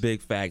parties.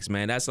 Big facts,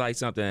 man. That's like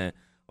something,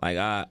 like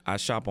I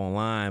shop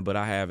online, but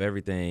I have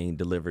everything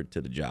delivered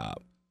to the job.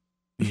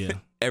 Yeah.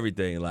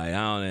 Everything. Like,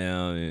 I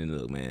don't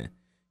look, man.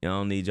 I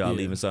don't need y'all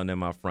leaving something at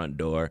my front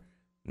door.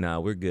 Nah,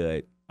 we're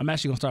good. I'm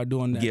actually going to start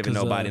doing that. Giving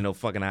nobody no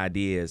fucking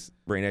ideas.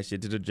 Bring that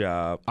shit to the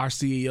job. Our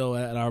CEO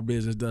at our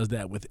business does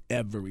that with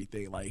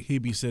everything. Like, he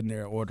be sitting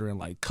there ordering,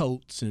 like,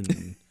 coats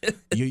and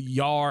your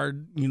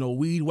yard,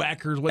 weed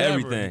whackers, whatever.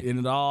 Everything. And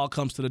it all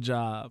comes to the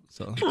job.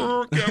 So,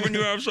 Kevin,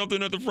 you have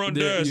something at the front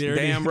desk.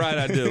 Damn right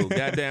I do.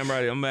 Goddamn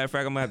right. As a matter of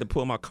fact, I'm going to have to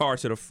pull my car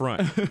to the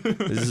front.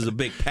 This is a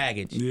big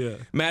package. Yeah.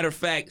 Matter of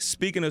fact,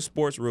 speaking of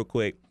sports real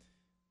quick,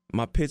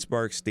 my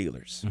Pittsburgh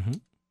Steelers. Mm-hmm.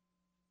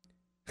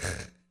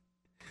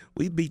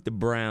 We beat the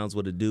Browns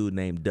with a dude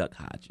named Duck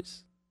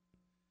Hodges.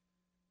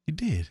 You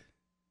did.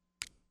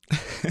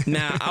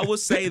 Now, I will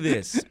say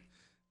this.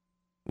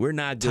 We're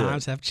not good.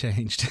 Times have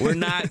changed. We're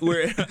not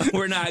good.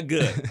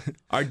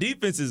 Our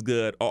defense is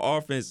good. Our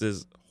offense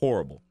is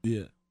horrible.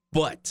 Yeah.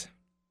 But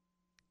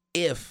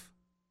if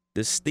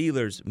the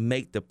Steelers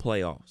make the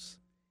playoffs,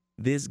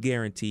 this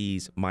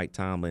guarantees Mike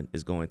Tomlin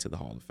is going to the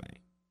Hall of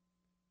Fame.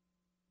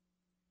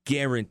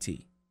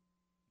 Guarantee.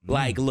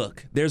 Like,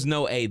 look, there's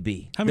no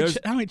AB. How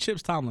many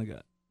chips Tomlin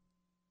got?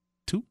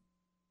 2?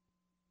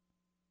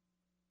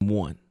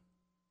 1.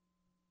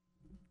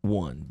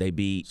 They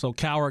beat. So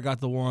Cowher got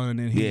the one,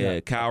 and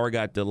Cowher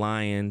got the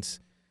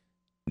Lions.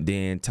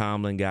 Then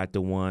Tomlin got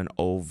the one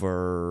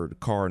over the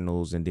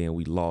Cardinals, and then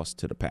we lost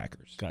to the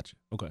Packers. Gotcha.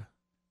 Okay.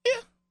 Yeah.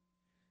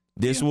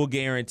 This will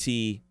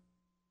guarantee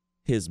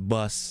his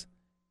bus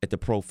at the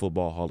Pro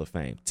Football Hall of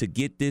Fame. To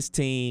get this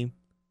team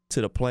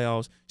to the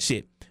playoffs,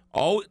 shit.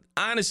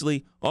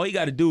 Honestly, all you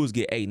got to do is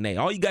get 8-8.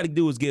 All you got to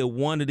do is get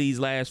one of these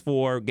last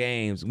 4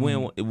 games.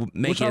 Win,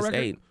 make it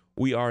 8.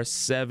 We are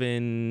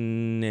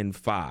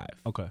 7-5.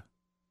 Okay.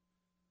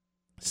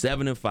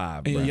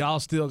 7-5. And bro. y'all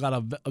still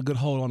got a good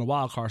hold on the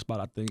wild card spot,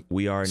 I think.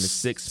 We are in the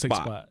 6th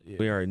spot. Yeah.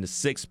 We are in the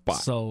 6th spot.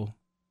 So,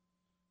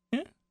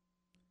 yeah,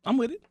 I'm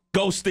with it.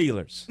 Go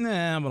Steelers. Nah,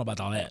 I don't know about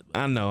all that.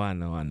 I know. How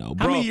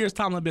Bro, many years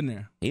Tomlin been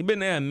there? He been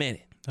there a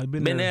minute.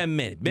 Been there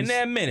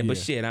a minute. But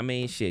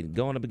shit,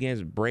 going up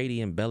against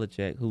Brady and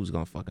Belichick, who's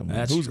going to fuck him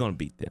up? Who's going to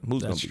beat them?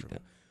 Who's going to beat them?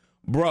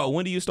 Bro,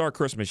 when do you start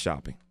Christmas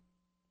shopping?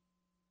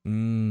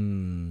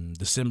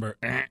 December.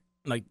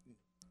 Like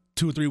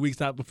 2 or 3 weeks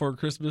out before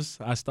Christmas,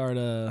 I start,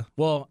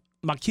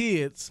 my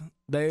kids,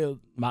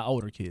 my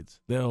older kids,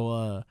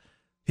 they'll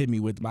hit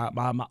me with,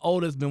 my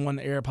oldest been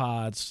wanting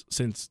AirPods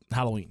since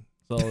Halloween.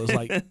 So it's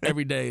like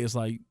every day it's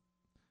like,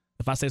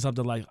 if I say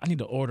something like, I need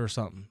to order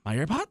something, my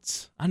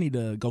AirPods? I need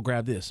to go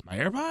grab this, my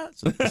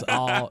AirPods? It's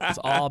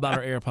all about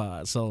our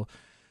AirPods. So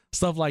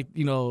stuff like,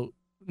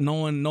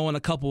 knowing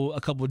a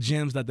couple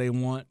gems that they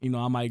want,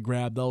 I might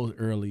grab those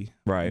early.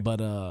 Right. But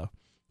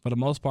for the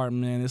most part,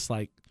 man, it's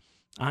like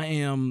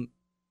I'm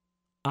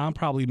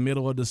probably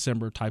middle of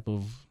December type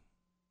of,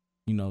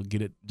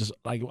 get it. Just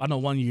like I know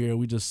one year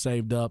we just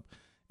saved up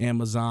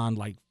Amazon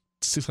like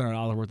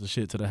 $600 worth of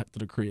shit to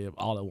the crib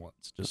all at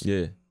once. Just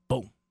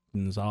boom.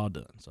 And it's all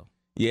done. So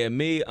yeah,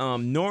 me.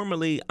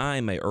 Normally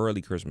I'm an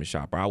early Christmas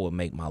shopper. I would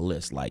make my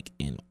list like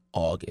in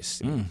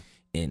August, and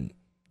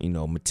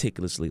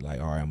meticulously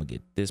like, all right, I'm gonna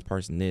get this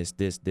person this,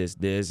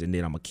 and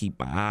then I'm gonna keep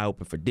my eye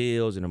open for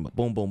deals, and I'm gonna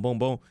boom, boom, boom,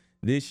 boom.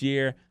 This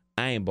year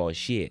I ain't bought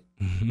shit.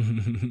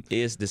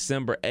 It's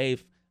December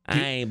 8th. I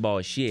ain't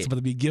bought shit. It's about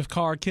to be gift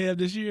card Kev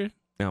this year.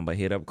 I'm gonna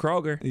hit up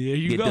Kroger. Yeah,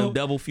 you get go. Them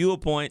double fuel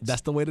points.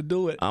 That's the way to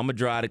do it. I'm gonna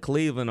drive to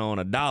Cleveland on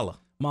 $1.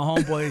 My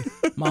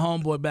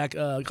homeboy back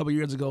a couple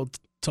years ago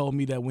told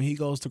me that when he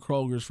goes to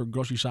Kroger's for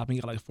grocery shopping,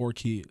 he got like 4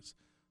 kids.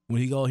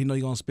 When he know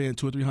he's gonna spend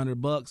 $200 or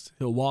 $300.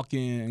 He'll walk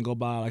in and go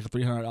buy like a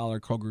 $300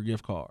 Kroger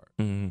gift card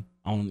on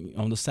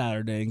the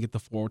Saturday and get the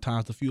 4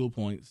 times the fuel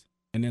points,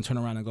 and then turn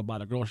around and go buy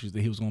the groceries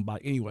that he was gonna buy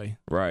anyway.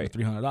 Right, for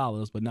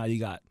 $300. But now you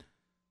got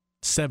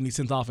 70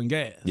 cents off in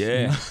gas.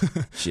 Yeah,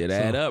 shit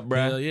add up,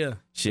 bro. Yeah,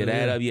 shit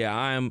add up.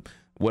 Yeah,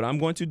 What I'm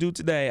going to do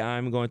today,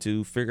 I'm going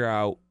to figure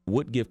out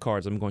what gift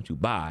cards I'm going to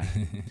buy,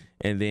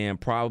 and then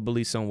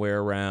probably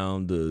somewhere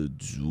around the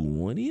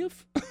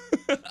 20th,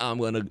 I'm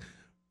going to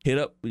hit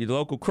up your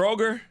local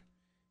Kroger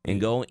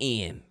and go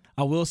in.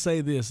 I will say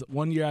this.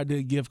 One year I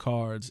did gift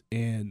cards,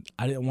 and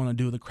I didn't want to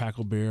do the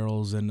Crackle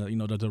Barrels and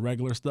the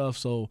regular stuff.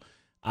 So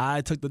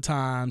I took the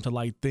time to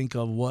like think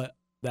of what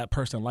that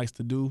person likes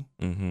to do,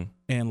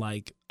 and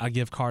like I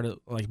gift carded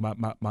like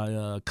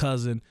my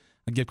cousin.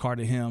 I gift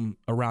carded him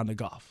a round of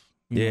golf.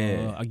 You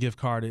know, I gift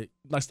carded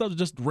like stuff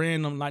just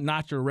random, like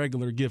not your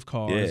regular gift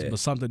cards, but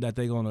something that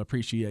they're gonna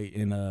appreciate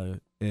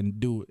and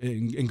do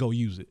and go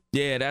use it.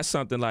 Yeah, that's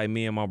something like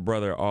me and my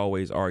brother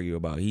always argue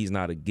about. He's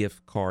not a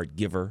gift card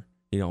giver.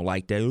 He don't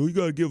like that. Oh, you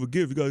gotta give a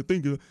gift. You gotta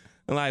think of.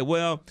 And like,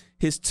 well,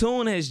 his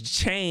tune has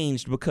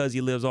changed because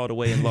he lives all the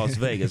way in Las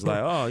Vegas.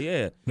 Like, oh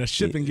yeah, that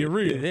shipping get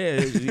real.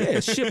 Yeah,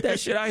 ship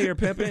that shit out here,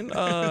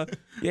 pimpin'.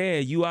 Yeah,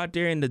 you out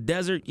there in the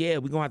desert. Yeah,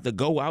 we gonna have to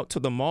go out to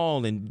the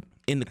mall and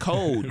in the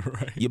cold.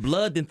 Right. Your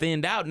blood done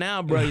thinned out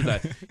now, bro. He's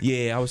like,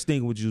 yeah, I was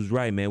thinking what you was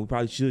right, man. We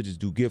probably should just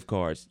do gift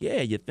cards.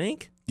 Yeah, you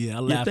think? Yeah, I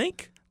laughed. You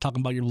think?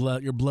 Talking about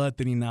your blood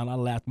thinning out. I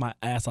laughed my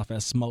ass off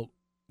at Smoke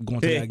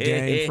going to that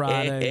game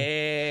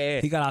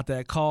Friday. He got out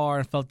that car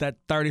and felt that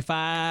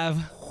 35.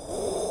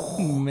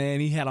 Man,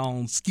 he had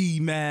on ski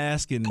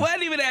mask and it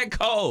wasn't even that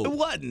cold.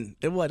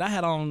 It wasn't. I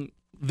had on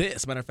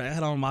this. Matter of fact, I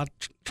had on my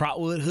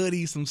Trotwood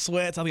hoodie, some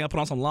sweats. I think I put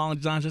on some long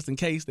johns just in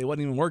case they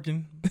wasn't even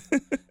working.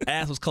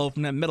 Ass was cold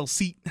from that metal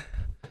seat.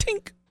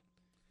 Tink.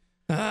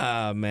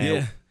 Ah, man.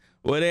 Yeah.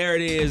 Well, there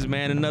it is,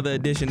 man. Another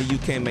edition of You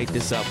Can't Make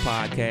This Up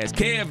podcast.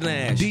 Kev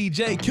Nash.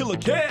 DJ Killer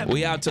Kev.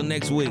 We out till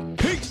next week.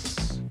 Peace.